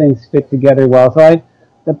how things fit together well. So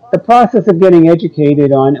the process of getting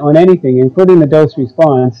educated on anything, including the dose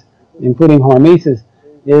response, including hormesis,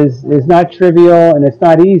 is not trivial, and it's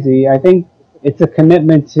not easy. I think it's a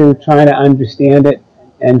commitment to trying to understand it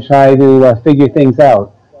and try to figure things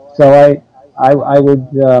out. So I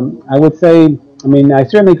would say, I mean, I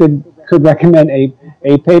certainly could recommend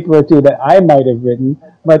a paper or two that I might have written,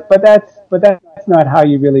 but that's not how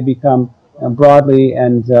you really become broadly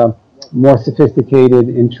and more sophisticated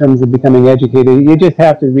in terms of becoming educated. You just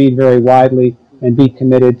have to read very widely and be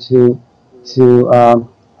committed to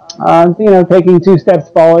taking 2 steps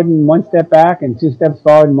forward and 1 step back, and 2 steps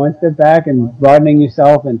forward and 1 step back, and broadening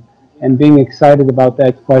yourself and being excited about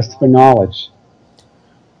that quest for knowledge.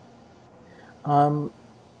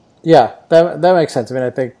 Yeah, that makes sense. I mean, I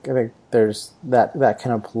think there's that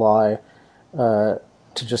can apply to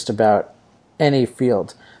just about any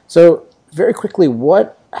field. So very quickly,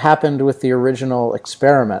 what happened with the original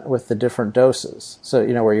experiment with the different doses? So,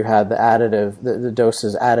 where you had the additive, the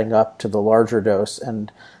doses adding up to the larger dose,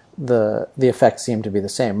 and the effects seemed to be the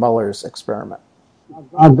same, Muller's experiment.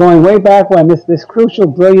 I'm going way back when, this crucial,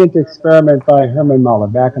 brilliant experiment by Hermann Muller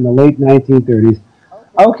back in the late 1930s.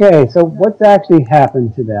 Okay, so what's actually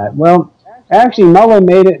happened to that? Well, actually, Muller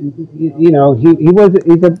made it,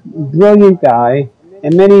 he's a brilliant guy,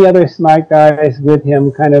 and many other smart guys with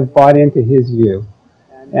him kind of bought into his view.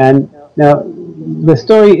 And now, the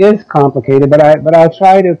story is complicated, but I'll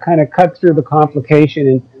try to kind of cut through the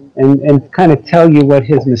complication and kind of tell you what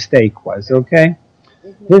his mistake was, okay?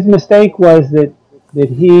 His mistake was that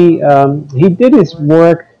he did his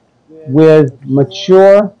work with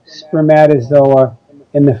mature spermatozoa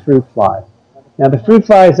in the fruit fly. Now, the fruit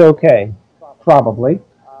fly is okay, probably,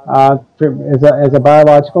 as a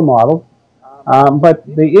biological model. But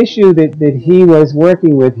the issue that he was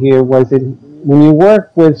working with here was that when you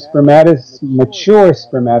work with mature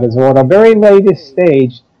spermatozoa at a very latest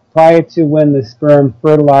stage prior to when the sperm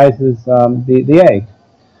fertilizes the egg,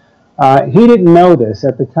 he didn't know this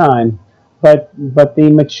at the time, but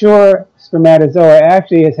the mature spermatozoa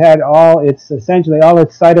actually has had essentially all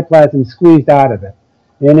its cytoplasm squeezed out of it.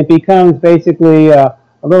 And it becomes basically a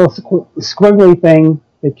little squiggly thing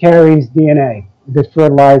that carries DNA that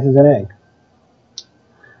fertilizes an egg.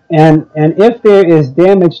 And if there is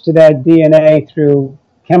damage to that DNA through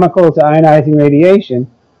chemicals or ionizing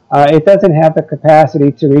radiation, it doesn't have the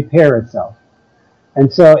capacity to repair itself.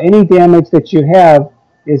 And so any damage that you have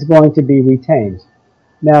is going to be retained.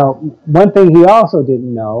 Now, one thing he also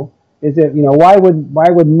didn't know is that, why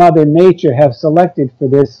would Mother Nature have selected for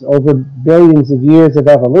this over billions of years of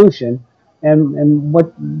evolution? And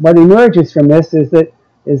what emerges from this is that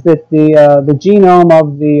the genome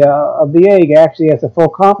of the egg actually has a full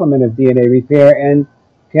complement of DNA repair and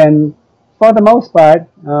can, for the most part,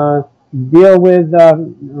 deal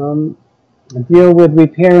with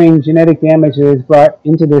repairing genetic damage that is brought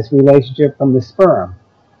into this relationship from the sperm.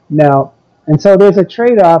 Now, and so there's a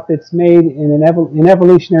trade-off that's made in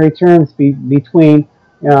evolutionary terms between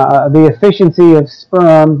the efficiency of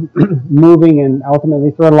sperm moving and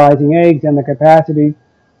ultimately fertilizing eggs and the capacity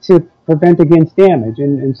to prevent against damage.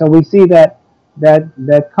 And so we see that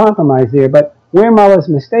compromise there. But where Muller's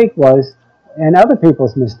mistake was, and other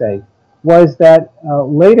people's mistake, was that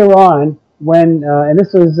later on, when, and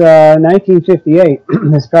this was 1958,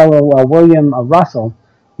 this fellow, William Russell,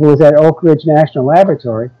 who was at Oak Ridge National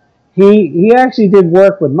Laboratory, he actually did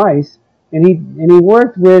work with mice, and he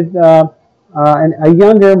worked with a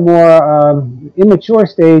younger, more immature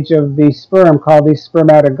stage of the sperm called the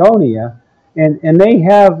spermatogonia,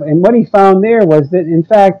 and what he found there was that, in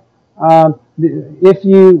fact, if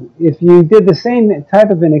you did the same type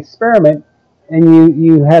of an experiment and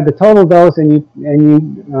you had the total dose and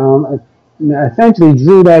you essentially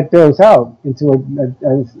drew that dose out into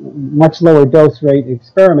a much lower dose rate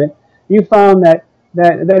experiment, you found that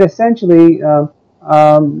essentially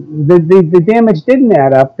the damage didn't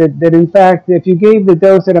add up. That in fact, if you gave the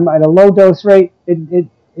dose at a low dose rate,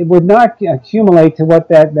 it would not accumulate to what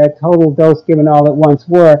that total dose given all at once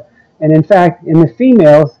were. And in fact, in the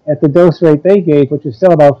females, at the dose rate they gave, which was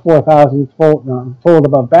still about 4,000-fold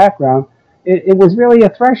above background, it was really a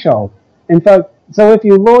threshold. In fact, so if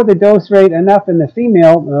you lower the dose rate enough in the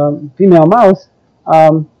female mouse,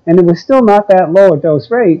 and it was still not that low a dose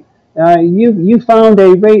rate, you found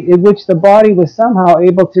a rate at which the body was somehow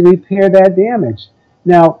able to repair that damage.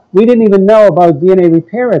 Now, we didn't even know about DNA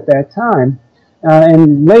repair at that time.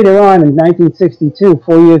 And later on, in 1962,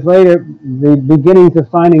 4 years later, the beginnings of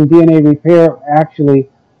finding DNA repair actually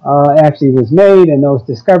was made, and those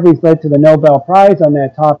discoveries led to the Nobel Prize on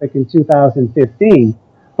that topic in 2015.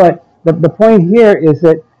 But the point here is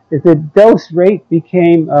that dose rate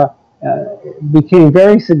became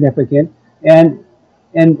very significant, and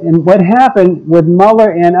what happened with Muller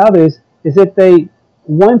and others is that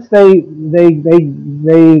once they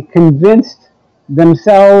convinced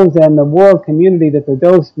themselves and the world community that the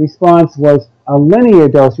dose response was a linear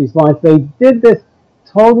dose response. They did this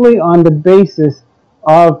totally on the basis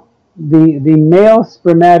of the male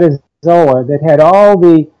spermatozoa that had all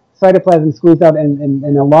the cytoplasm squeezed out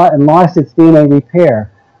and lost its DNA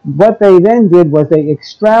repair. What they then did was they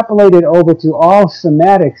extrapolated over to all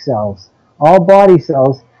somatic cells, all body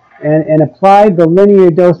cells, and applied the linear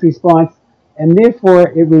dose response, and therefore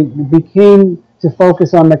it became to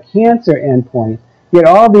focus on the cancer endpoint. Yet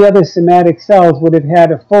all the other somatic cells would have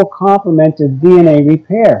had a full complement of DNA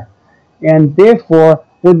repair, and therefore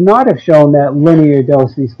would not have shown that linear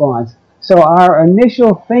dose response. So our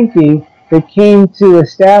initial thinking that came to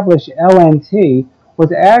establish LNT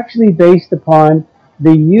was actually based upon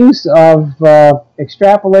the use of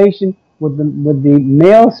extrapolation with the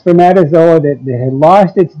male spermatozoa that had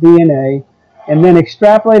lost its DNA, and then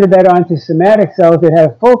extrapolated that onto somatic cells that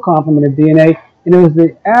had a full complement of DNA, and it was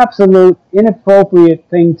the absolute inappropriate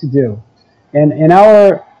thing to do. And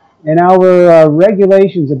our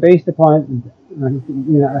regulations are based upon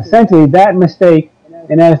essentially that mistake.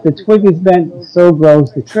 And as the twig is bent, so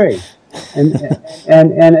grows the tree. And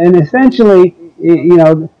essentially,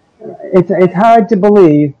 it's hard to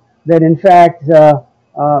believe that in fact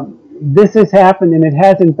this has happened and it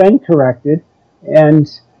hasn't been corrected, and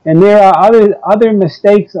there are other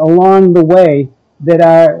mistakes along the way that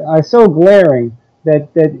are so glaring that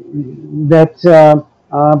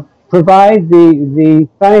provide the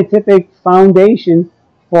scientific foundation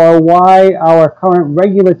for why our current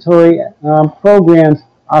regulatory programs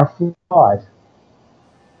are flawed.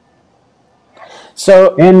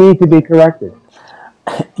 So, and need to be corrected.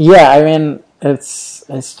 Yeah, I mean,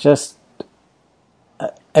 it's just.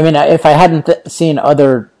 I mean, if I hadn't seen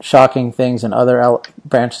other shocking things in other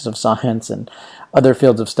branches of science and other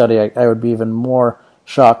fields of study, I would be even more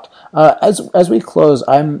shocked. As we close,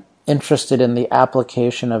 I'm interested in the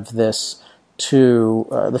application of this to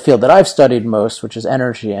the field that I've studied most, which is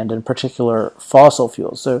energy, and in particular fossil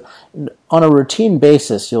fuels. So on a routine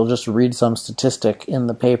basis, you'll just read some statistic in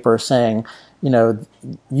the paper saying,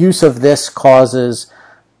 use of this causes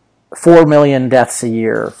 4 million deaths a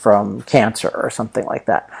year from cancer or something like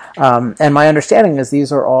that. And my understanding is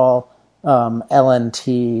these are all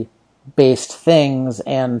LNT-based things,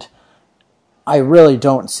 and I really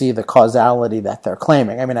don't see the causality that they're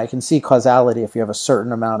claiming. I mean, I can see causality if you have a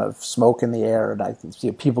certain amount of smoke in the air, and I can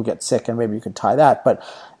see people get sick, and maybe you could tie that. But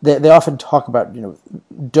they often talk about,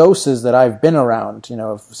 doses that I've been around,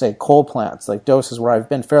 of, say, coal plants, like doses where I've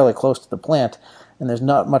been fairly close to the plant, and there's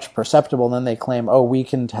not much perceptible, and then they claim, we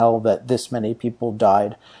can tell that this many people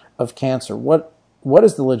died of cancer. What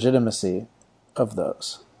is the legitimacy of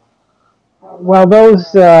those? Well,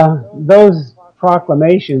 those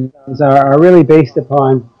proclamations are really based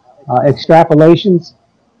upon extrapolations,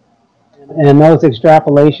 and those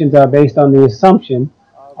extrapolations are based on the assumption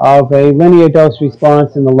of a linear dose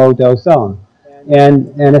response in the low dose zone.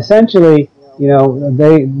 And essentially,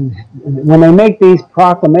 when they make these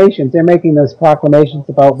proclamations, they're making those proclamations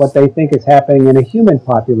about what they think is happening in a human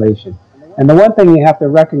population. And the one thing you have to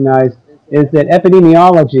recognize is that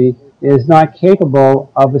epidemiology is not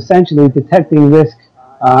capable of essentially detecting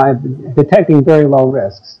very low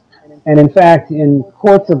risks. And in fact, in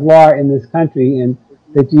courts of law in this country,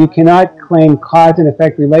 that you cannot claim cause and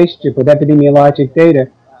effect relationship with epidemiologic data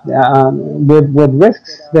with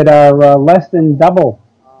risks that are less than double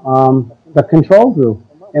the control group.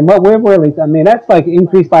 And what we're really, that's like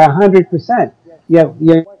increased by 100%. Yet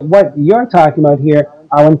what you're talking about here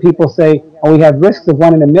are when people say, we have risks of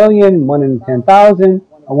 1 in a million, 1 in 10,000,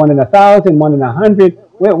 1 in 1,000, 1 in 100.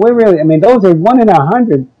 We're really, those are 1 in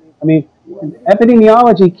 100.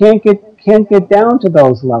 Epidemiology can't get down to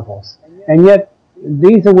those levels. And yet,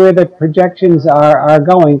 these are where the projections are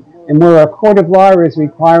going, and where a court of law is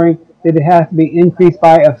requiring that it has to be increased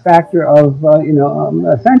by a factor of,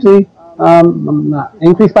 essentially,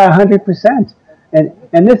 increased by 100%.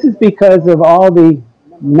 And this is because of all the,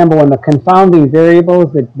 number one, the confounding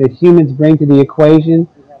variables that humans bring to the equation.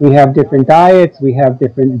 We have different diets, we have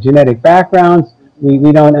different genetic backgrounds,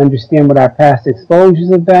 we don't understand what our past exposures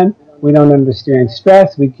have been, we don't understand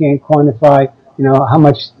stress, we can't quantify, how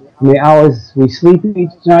many hours we sleep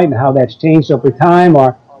each night and how that's changed over time,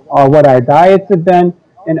 or what our diets have been.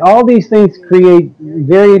 And all these things create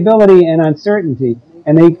variability and uncertainty.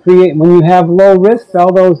 And they create, when you have low risks,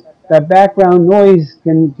 that background noise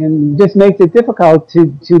can just makes it difficult to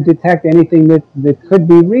detect anything that could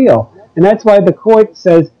be real. And that's why the court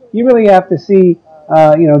says you really have to see,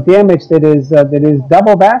 damage that is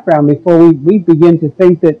double background before we begin to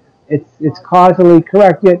think that it's causally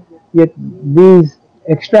correct. Yet these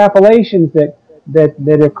extrapolations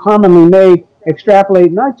that are commonly made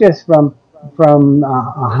extrapolate not just from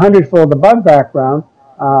a hundredfold above background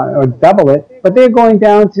or double it, but they're going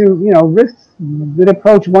down to risks that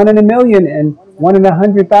approach 1 in a million and 1 in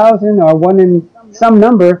 100,000 or 1 in some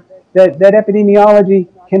number that epidemiology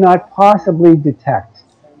cannot possibly detect.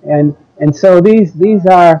 And so these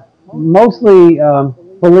are mostly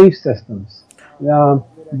belief systems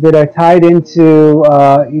that are tied into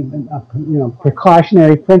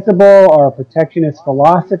precautionary principle or protectionist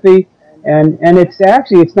philosophy, and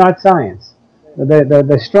it's not science.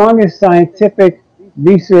 The strongest scientific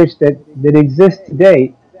research that exists to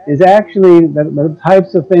date is actually the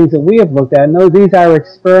types of things that we have looked at. And these are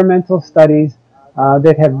experimental studies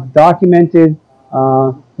that have documented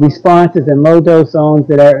responses in low-dose zones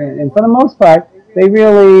that are, and for the most part, they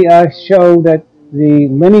really show that the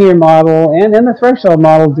linear model and the threshold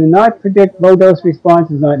model do not predict low-dose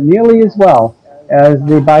responses not nearly as well as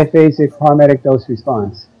the biphasic hormetic dose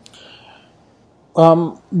response.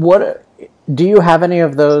 What do you have any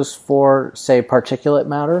of those for, say, particulate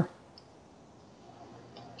matter?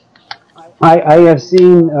 I have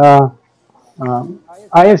seen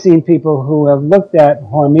people who have looked at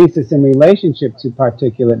hormesis in relationship to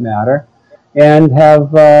particulate matter, and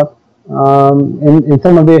have in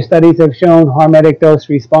some of their studies have shown hormetic dose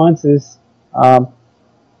responses, and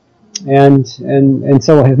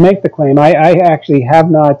so have make the claim. I actually have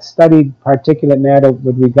not studied particulate matter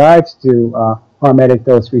with regards to hormetic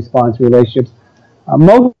dose response relationships,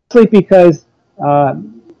 mostly because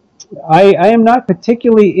I am not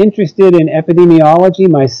particularly interested in epidemiology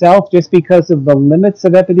myself, just because of the limits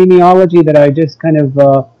of epidemiology that I just kind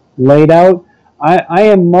of laid out. I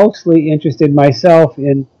am mostly interested myself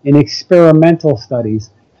in experimental studies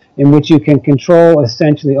in which you can control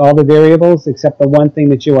essentially all the variables except the one thing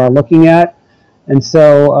that you are looking at. And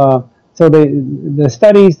so the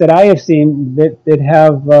studies that I have seen that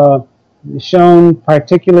have shown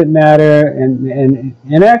particulate matter and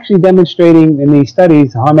actually demonstrating in these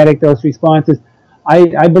studies hormetic dose responses,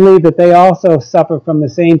 I believe that they also suffer from the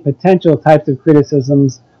same potential types of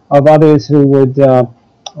criticisms of others who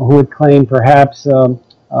would claim perhaps a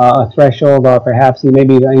threshold or perhaps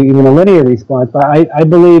maybe even a linear response. But I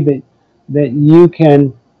believe that you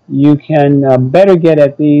can better get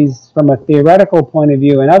at these from a theoretical point of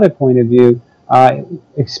view and other point of view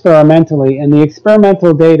experimentally, and the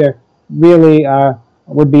experimental data really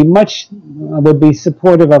would be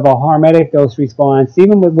supportive of a hormetic dose response,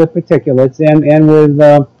 even with particulates and with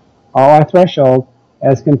our threshold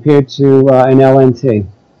as compared to an LNT.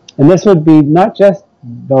 And this would be not just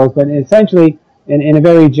those, but essentially in a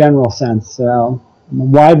very general sense, a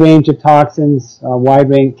wide range of toxins, wide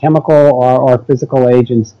range chemical or physical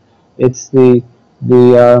agents. It's the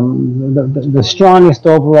strongest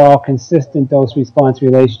overall consistent dose response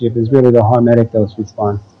relationship is really the hormetic dose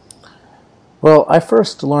response. Well, I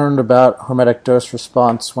first learned about hormetic dose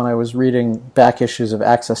response when I was reading back issues of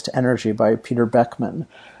Access to Energy by Peter Beckman.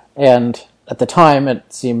 And at the time,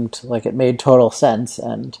 it seemed like it made total sense,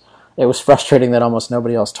 and it was frustrating that almost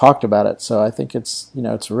nobody else talked about it. So I think it's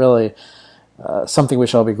really something we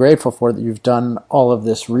shall be grateful for, that you've done all of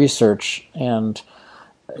this research and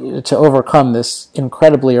to overcome this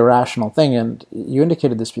incredibly irrational thing. And you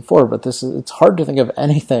indicated this before, but it's hard to think of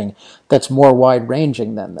anything that's more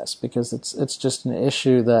wide-ranging than this, because it's just an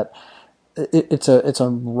issue that it's a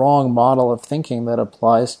wrong model of thinking that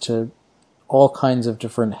applies to all kinds of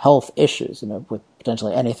different health issues, with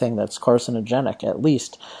potentially anything that's carcinogenic at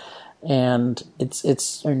least. And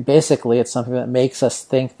basically it's something that makes us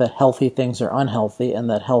think that healthy things are unhealthy, and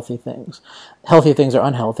that healthy things are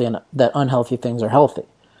unhealthy, and that unhealthy things are healthy.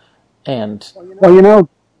 And well,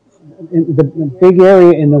 the big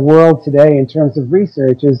area in the world today in terms of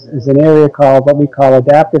research is an area called what we call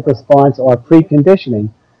adaptive response or preconditioning.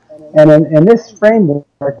 And in this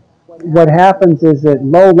framework, what happens is that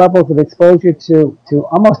low levels of exposure to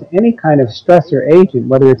almost any kind of stressor agent,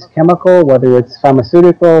 whether it's chemical, whether it's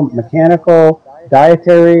pharmaceutical, mechanical,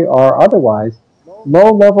 dietary, or otherwise, low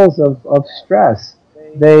levels of stress,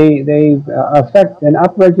 they affect an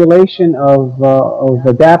upregulation of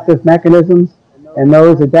adaptive mechanisms, and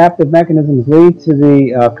those adaptive mechanisms lead to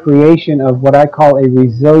the creation of what I call a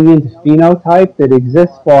resilient phenotype that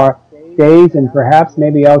exists for days and perhaps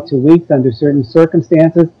maybe out to weeks under certain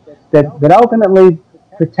circumstances, that ultimately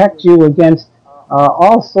protect you against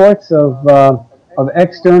all sorts of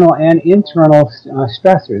external and internal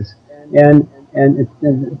stressors, and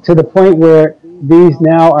to the point where these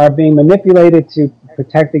now are being manipulated to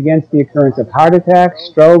protect against the occurrence of heart attack,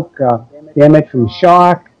 stroke, damage from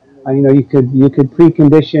shock. You could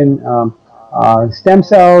precondition stem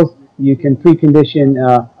cells. You can precondition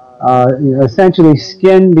essentially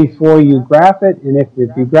skin before you graft it, and if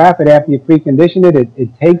you graft it after you precondition it, it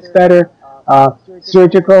takes better.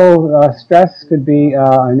 Surgical stress could be,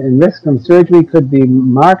 and risk from surgery could be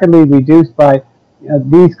markedly reduced by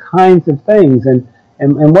these kinds of things. And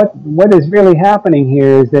what is really happening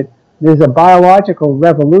here is that there's a biological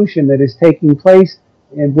revolution that is taking place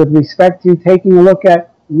with respect to taking a look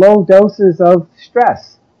at low doses of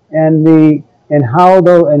stress and how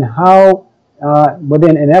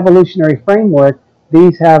within an evolutionary framework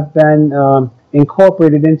these have been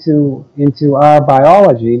incorporated into our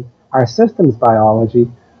biology, our systems biology,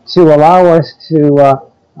 to allow us to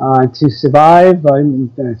survive,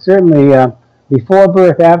 certainly before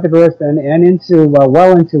birth, after birth, and into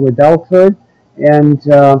well into adulthood, and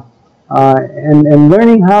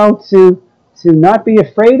learning how to not be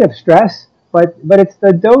afraid of stress, but it's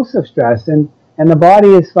the dose of stress, and the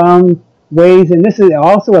body has found ways, and this is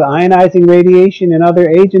also with ionizing radiation and other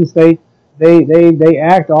agents, they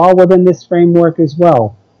act all within this framework as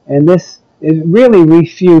well. And this really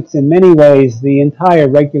refutes in many ways the entire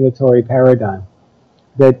regulatory paradigm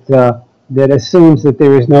that assumes that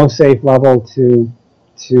there is no safe level to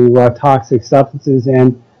toxic substances,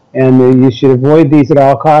 and you should avoid these at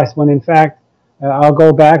all costs, when in fact I'll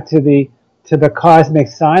go back to the cosmic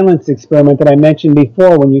silence experiment that I mentioned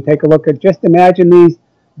before. When you take a look at, just imagine these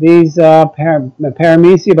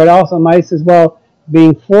paramecia, but also mice as well,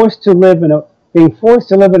 being forced to live in a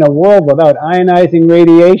world without ionizing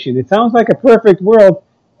radiation. It sounds like a perfect world,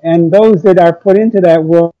 and those that are put into that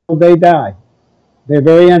world, they die. They're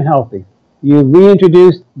very unhealthy. You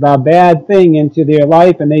reintroduce the bad thing into their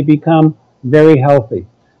life, and they become very healthy.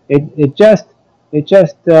 It just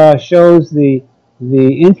shows the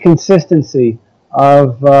inconsistency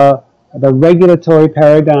of the regulatory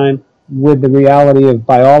paradigm with the reality of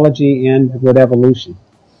biology and with evolution.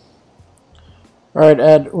 All right,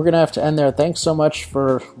 Ed, we're going to have to end there. Thanks so much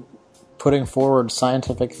for putting forward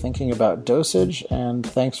scientific thinking about dosage, and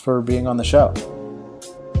thanks for being on the show.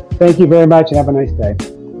 Thank you very much, and have a nice day.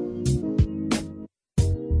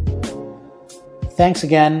 Thanks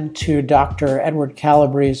again to Dr. Edward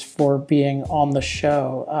Calabrese for being on the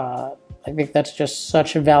show. I think that's just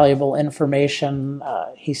such valuable information.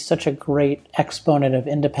 He's such a great exponent of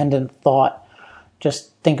independent thought.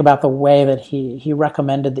 Just think about the way that he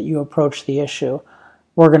recommended that you approach the issue.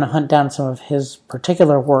 We're going to hunt down some of his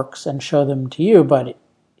particular works and show them to you, but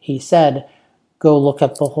he said, go look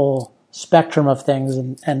at the whole spectrum of things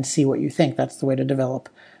and see what you think. That's the way to develop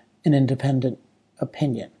an independent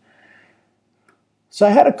opinion. So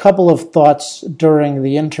I had a couple of thoughts during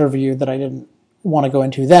the interview that I didn't want to go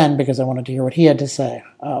into then because I wanted to hear what he had to say.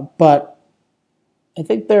 But I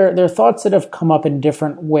think they're thoughts that have come up in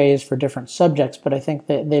different ways for different subjects, but I think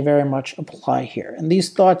that they very much apply here. And these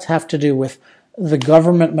thoughts have to do with the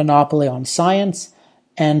government monopoly on science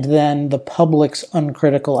and then the public's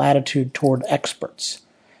uncritical attitude toward experts.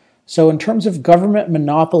 So in terms of government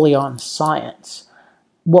monopoly on science,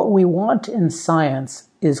 what we want in science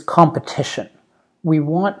is competition. We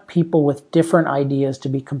want people with different ideas to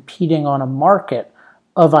be competing on a market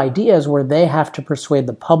of ideas where they have to persuade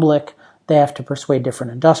the public, they have to persuade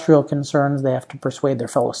different industrial concerns, they have to persuade their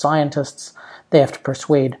fellow scientists, they have to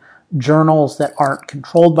persuade journals that aren't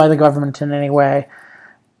controlled by the government in any way.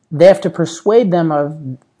 They have to persuade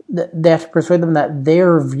them that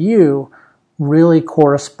their view really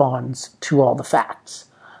corresponds to all the facts.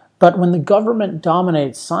 But when the government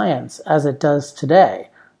dominates science, as it does today,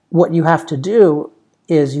 what you have to do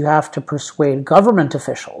is you have to persuade government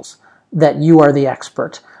officials that you are the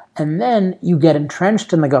expert, and then you get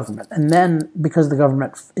entrenched in the government. And then, because the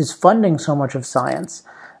government is funding so much of science,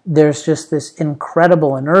 there's just this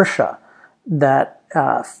incredible inertia that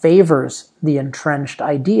favors the entrenched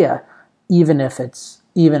idea, even if it's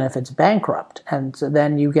bankrupt. And so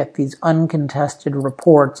then you get these uncontested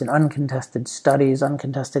reports and uncontested studies,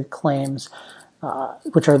 uncontested claims,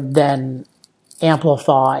 which are then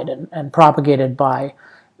amplified and propagated by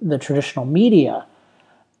the traditional media.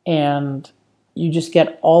 And you just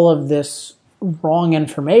get all of this wrong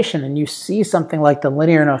information, and you see something like the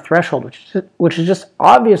linear no threshold, which is just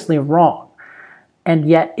obviously wrong. And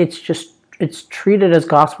yet it's treated as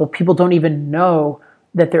gospel. People don't even know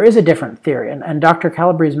that there is a different theory. And Dr.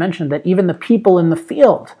 Calabrese mentioned that even the people in the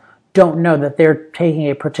field don't know that they're taking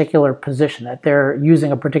a particular position, that they're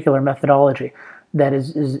using a particular methodology that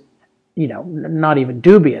is not even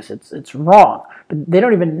dubious. It's wrong. But they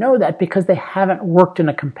don't even know that because they haven't worked in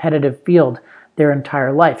a competitive field their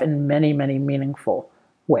entire life in many, many meaningful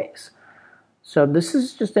ways. So this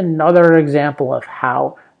is just another example of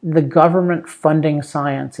how the government funding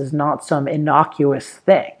science is not some innocuous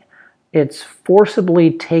thing. it's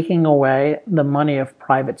forcibly taking away the money of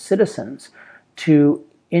private citizens to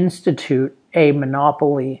institute a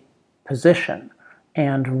monopoly position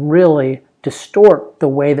and really distort the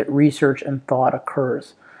way that research and thought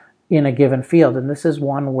occurs in a given field. And this is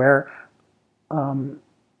one where,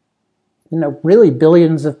 really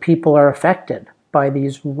billions of people are affected by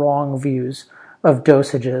these wrong views of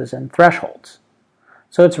dosages and thresholds.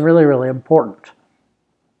 So it's really, really important.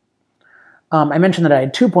 I mentioned that I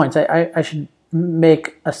had 2 points. I should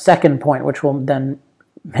make a second point, which will then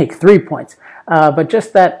make 3 points. But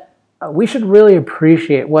just that we should really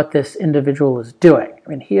appreciate what this individual is doing. I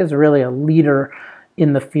mean, he is really a leader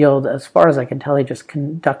in the field. As far as I can tell, he just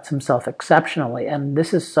conducts himself exceptionally. And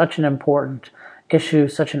this is such an important issue,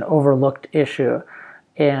 such an overlooked issue.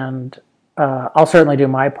 And I'll certainly do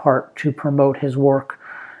my part to promote his work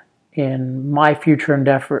in my future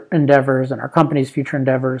endeavors and our company's future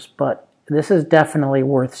endeavors. But this is definitely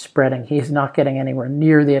worth spreading. He's not getting anywhere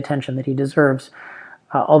near the attention that he deserves,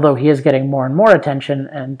 although he is getting more and more attention,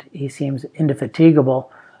 and he seems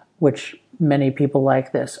indefatigable, which many people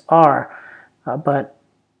like this are. But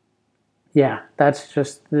yeah, that's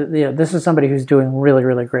just, this is somebody who's doing really,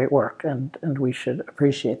 really great work, and we should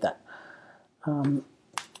appreciate that.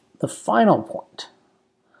 The final point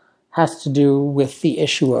has to do with the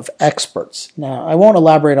issue of experts. Now, I won't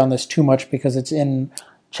elaborate on this too much because it's in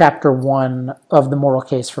Chapter 1 of the Moral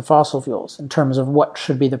Case for Fossil Fuels in terms of what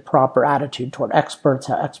should be the proper attitude toward experts,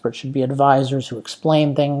 how experts should be advisors who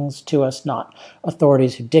explain things to us, not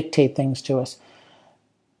authorities who dictate things to us.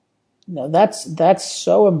 Now, that's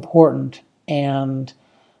so important, and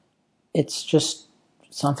it's just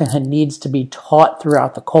something that needs to be taught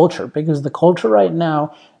throughout the culture, because the culture right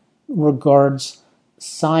now regards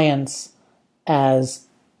science as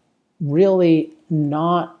really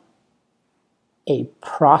not a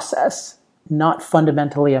process, not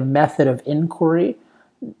fundamentally a method of inquiry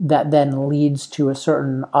that then leads to a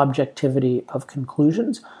certain objectivity of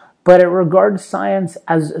conclusions, but it regards science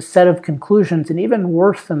as a set of conclusions, and even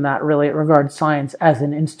worse than that, really, it regards science as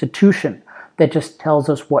an institution that just tells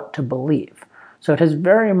us what to believe. So it has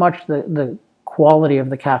very much the quality of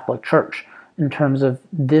the Catholic Church in terms of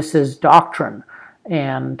this is doctrine,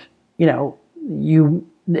 and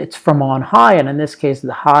it's from on high, and in this case,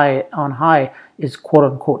 the high on high is quote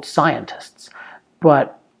unquote scientists.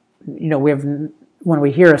 But when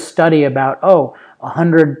we hear a study about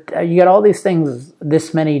 100, you get all these things,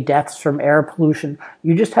 this many deaths from air pollution,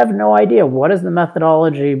 you just have no idea what is the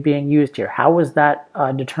methodology being used here. How was that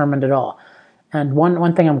determined at all? And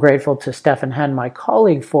one thing I'm grateful to Stefan Henn, my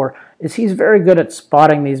colleague, for is he's very good at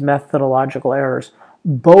spotting these methodological errors,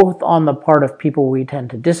 both on the part of people we tend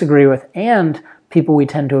to disagree with and people we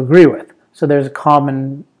tend to agree with. So there's a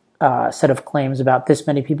common set of claims about this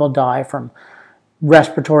many people die from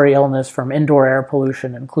respiratory illness, from indoor air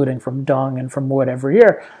pollution, including from dung and from wood every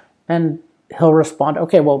year. And he'll respond,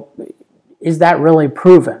 okay, well, is that really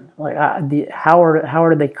proven? Like, how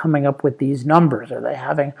are they coming up with these numbers? Are they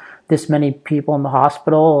having this many people in the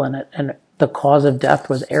hospital and the cause of death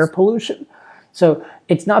was air pollution? So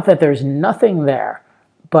it's not that there's nothing there,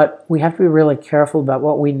 but we have to be really careful about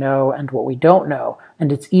what we know and what we don't know.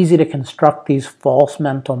 And it's easy to construct these false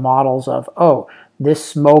mental models of, this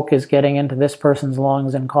smoke is getting into this person's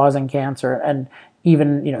lungs and causing cancer, and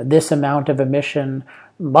even this amount of emission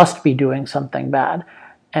must be doing something bad.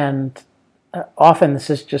 And often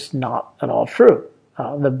this is just not at all true.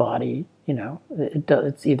 The body,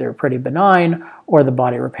 it's either pretty benign or the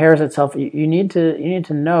body repairs itself. You need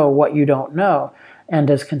to know what you don't know.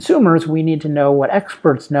 And as consumers, we need to know what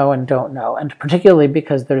experts know and don't know. And particularly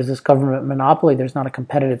because there's this government monopoly, there's not a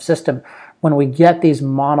competitive system. When we get these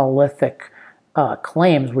monolithic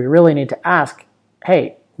claims, we really need to ask,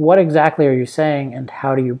 hey, what exactly are you saying and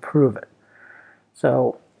how do you prove it?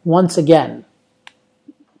 So once again,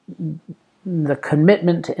 the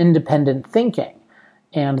commitment to independent thinking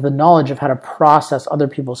and the knowledge of how to process other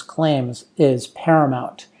people's claims is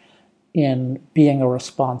paramount in being a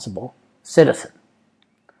responsible citizen.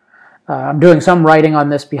 I'm doing some writing on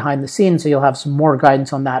this behind the scenes, so you'll have some more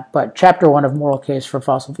guidance on that. But Chapter 1 of Moral Case for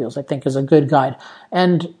Fossil Fuels, I think, is a good guide.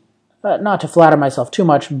 And not to flatter myself too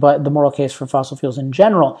much, but the Moral Case for Fossil Fuels in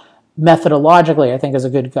general, methodologically, I think is a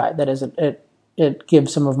good guide. That is, it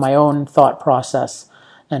gives some of my own thought process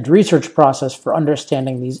and research process for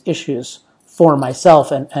understanding these issues for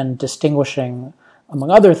myself and distinguishing,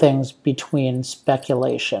 among other things, between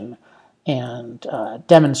speculation and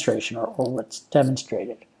demonstration, or what's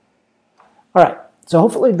demonstrated. All right, so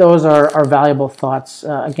hopefully those are valuable thoughts.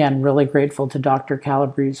 Again, really grateful to Dr.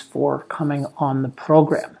 Calabrese for coming on the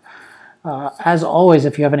program. As always,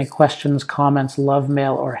 if you have any questions, comments, love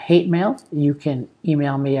mail, or hate mail, you can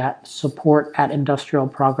email me at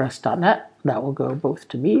support@industrialprogress.net. That will go both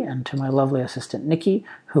to me and to my lovely assistant, Nikki,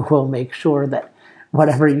 who will make sure that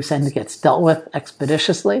whatever you send gets dealt with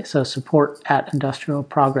expeditiously. So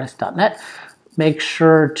support@industrialprogress.net. Make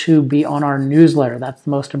sure to be on our newsletter. That's the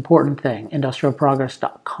most important thing.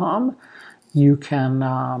 industrialprogress.com. You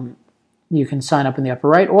can sign up in the upper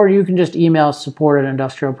right, or you can just email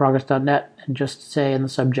support@industrialprogress.net and just say in the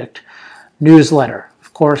subject, newsletter.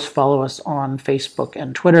 Of course, follow us on Facebook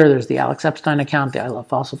and Twitter. There's the Alex Epstein account, the I Love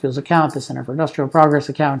Fossil Fuels account, the Center for Industrial Progress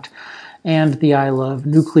account, and the I Love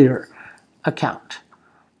Nuclear account.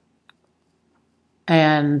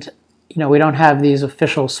 And, we don't have these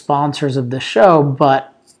official sponsors of the show,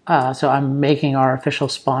 but so I'm making our official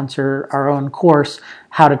sponsor our own course,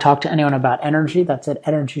 How to Talk to Anyone About Energy. That's at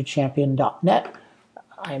energychampion.net.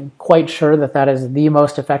 I'm quite sure that is the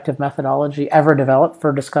most effective methodology ever developed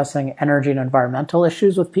for discussing energy and environmental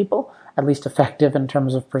issues with people, at least effective in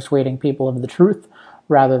terms of persuading people of the truth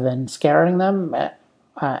rather than scaring them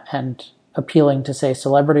and appealing to, say,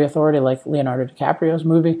 celebrity authority like Leonardo DiCaprio's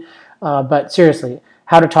movie. But seriously,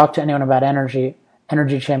 How to Talk to Anyone About Energy,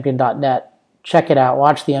 energychampion.net. Check it out.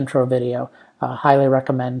 Watch the intro video. Highly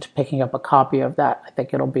recommend picking up a copy of that. I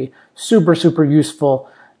think it'll be super, super useful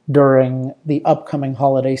during the upcoming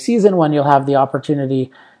holiday season when you'll have the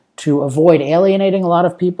opportunity to avoid alienating a lot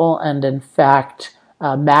of people and, in fact,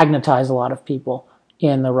 magnetize a lot of people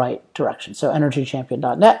in the right direction. So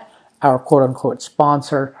energychampion.net, our quote-unquote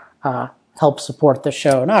sponsor, help support the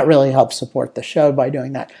show. Not really help support the show by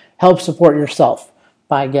doing that. Help support yourself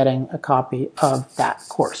by getting a copy of that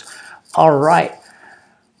course. All right.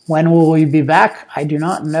 When will we be back? I do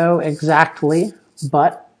not know exactly,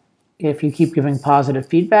 but if you keep giving positive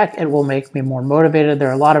feedback, it will make me more motivated. There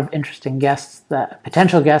are a lot of interesting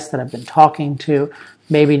potential guests that I've been talking to.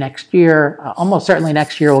 Maybe next year, almost certainly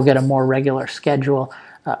next year, we'll get a more regular schedule.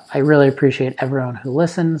 I really appreciate everyone who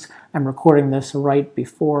listens. I'm recording this right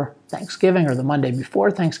before Thanksgiving, or the Monday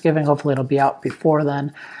before Thanksgiving. Hopefully it'll be out before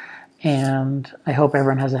then. And I hope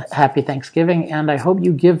everyone has a happy Thanksgiving, and I hope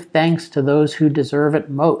you give thanks to those who deserve it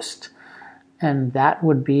most. And that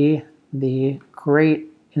would be the great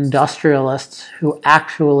industrialists who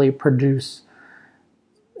actually produce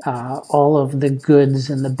all of the goods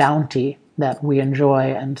and the bounty that we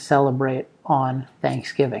enjoy and celebrate on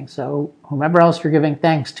Thanksgiving. So whomever else you're giving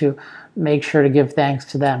thanks to, make sure to give thanks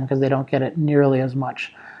to them, because they don't get it nearly as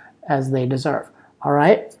much as they deserve. All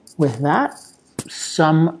right, with that,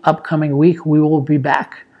 some upcoming week we will be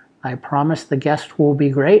back. I promise the guest will be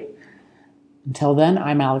great. Until then,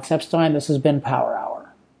 I'm Alex Epstein. This has been Power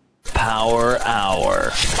Hour. Power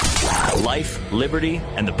Hour. Life, liberty,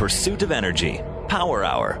 and the pursuit of energy. Power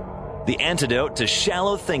Hour. The antidote to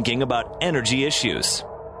shallow thinking about energy issues.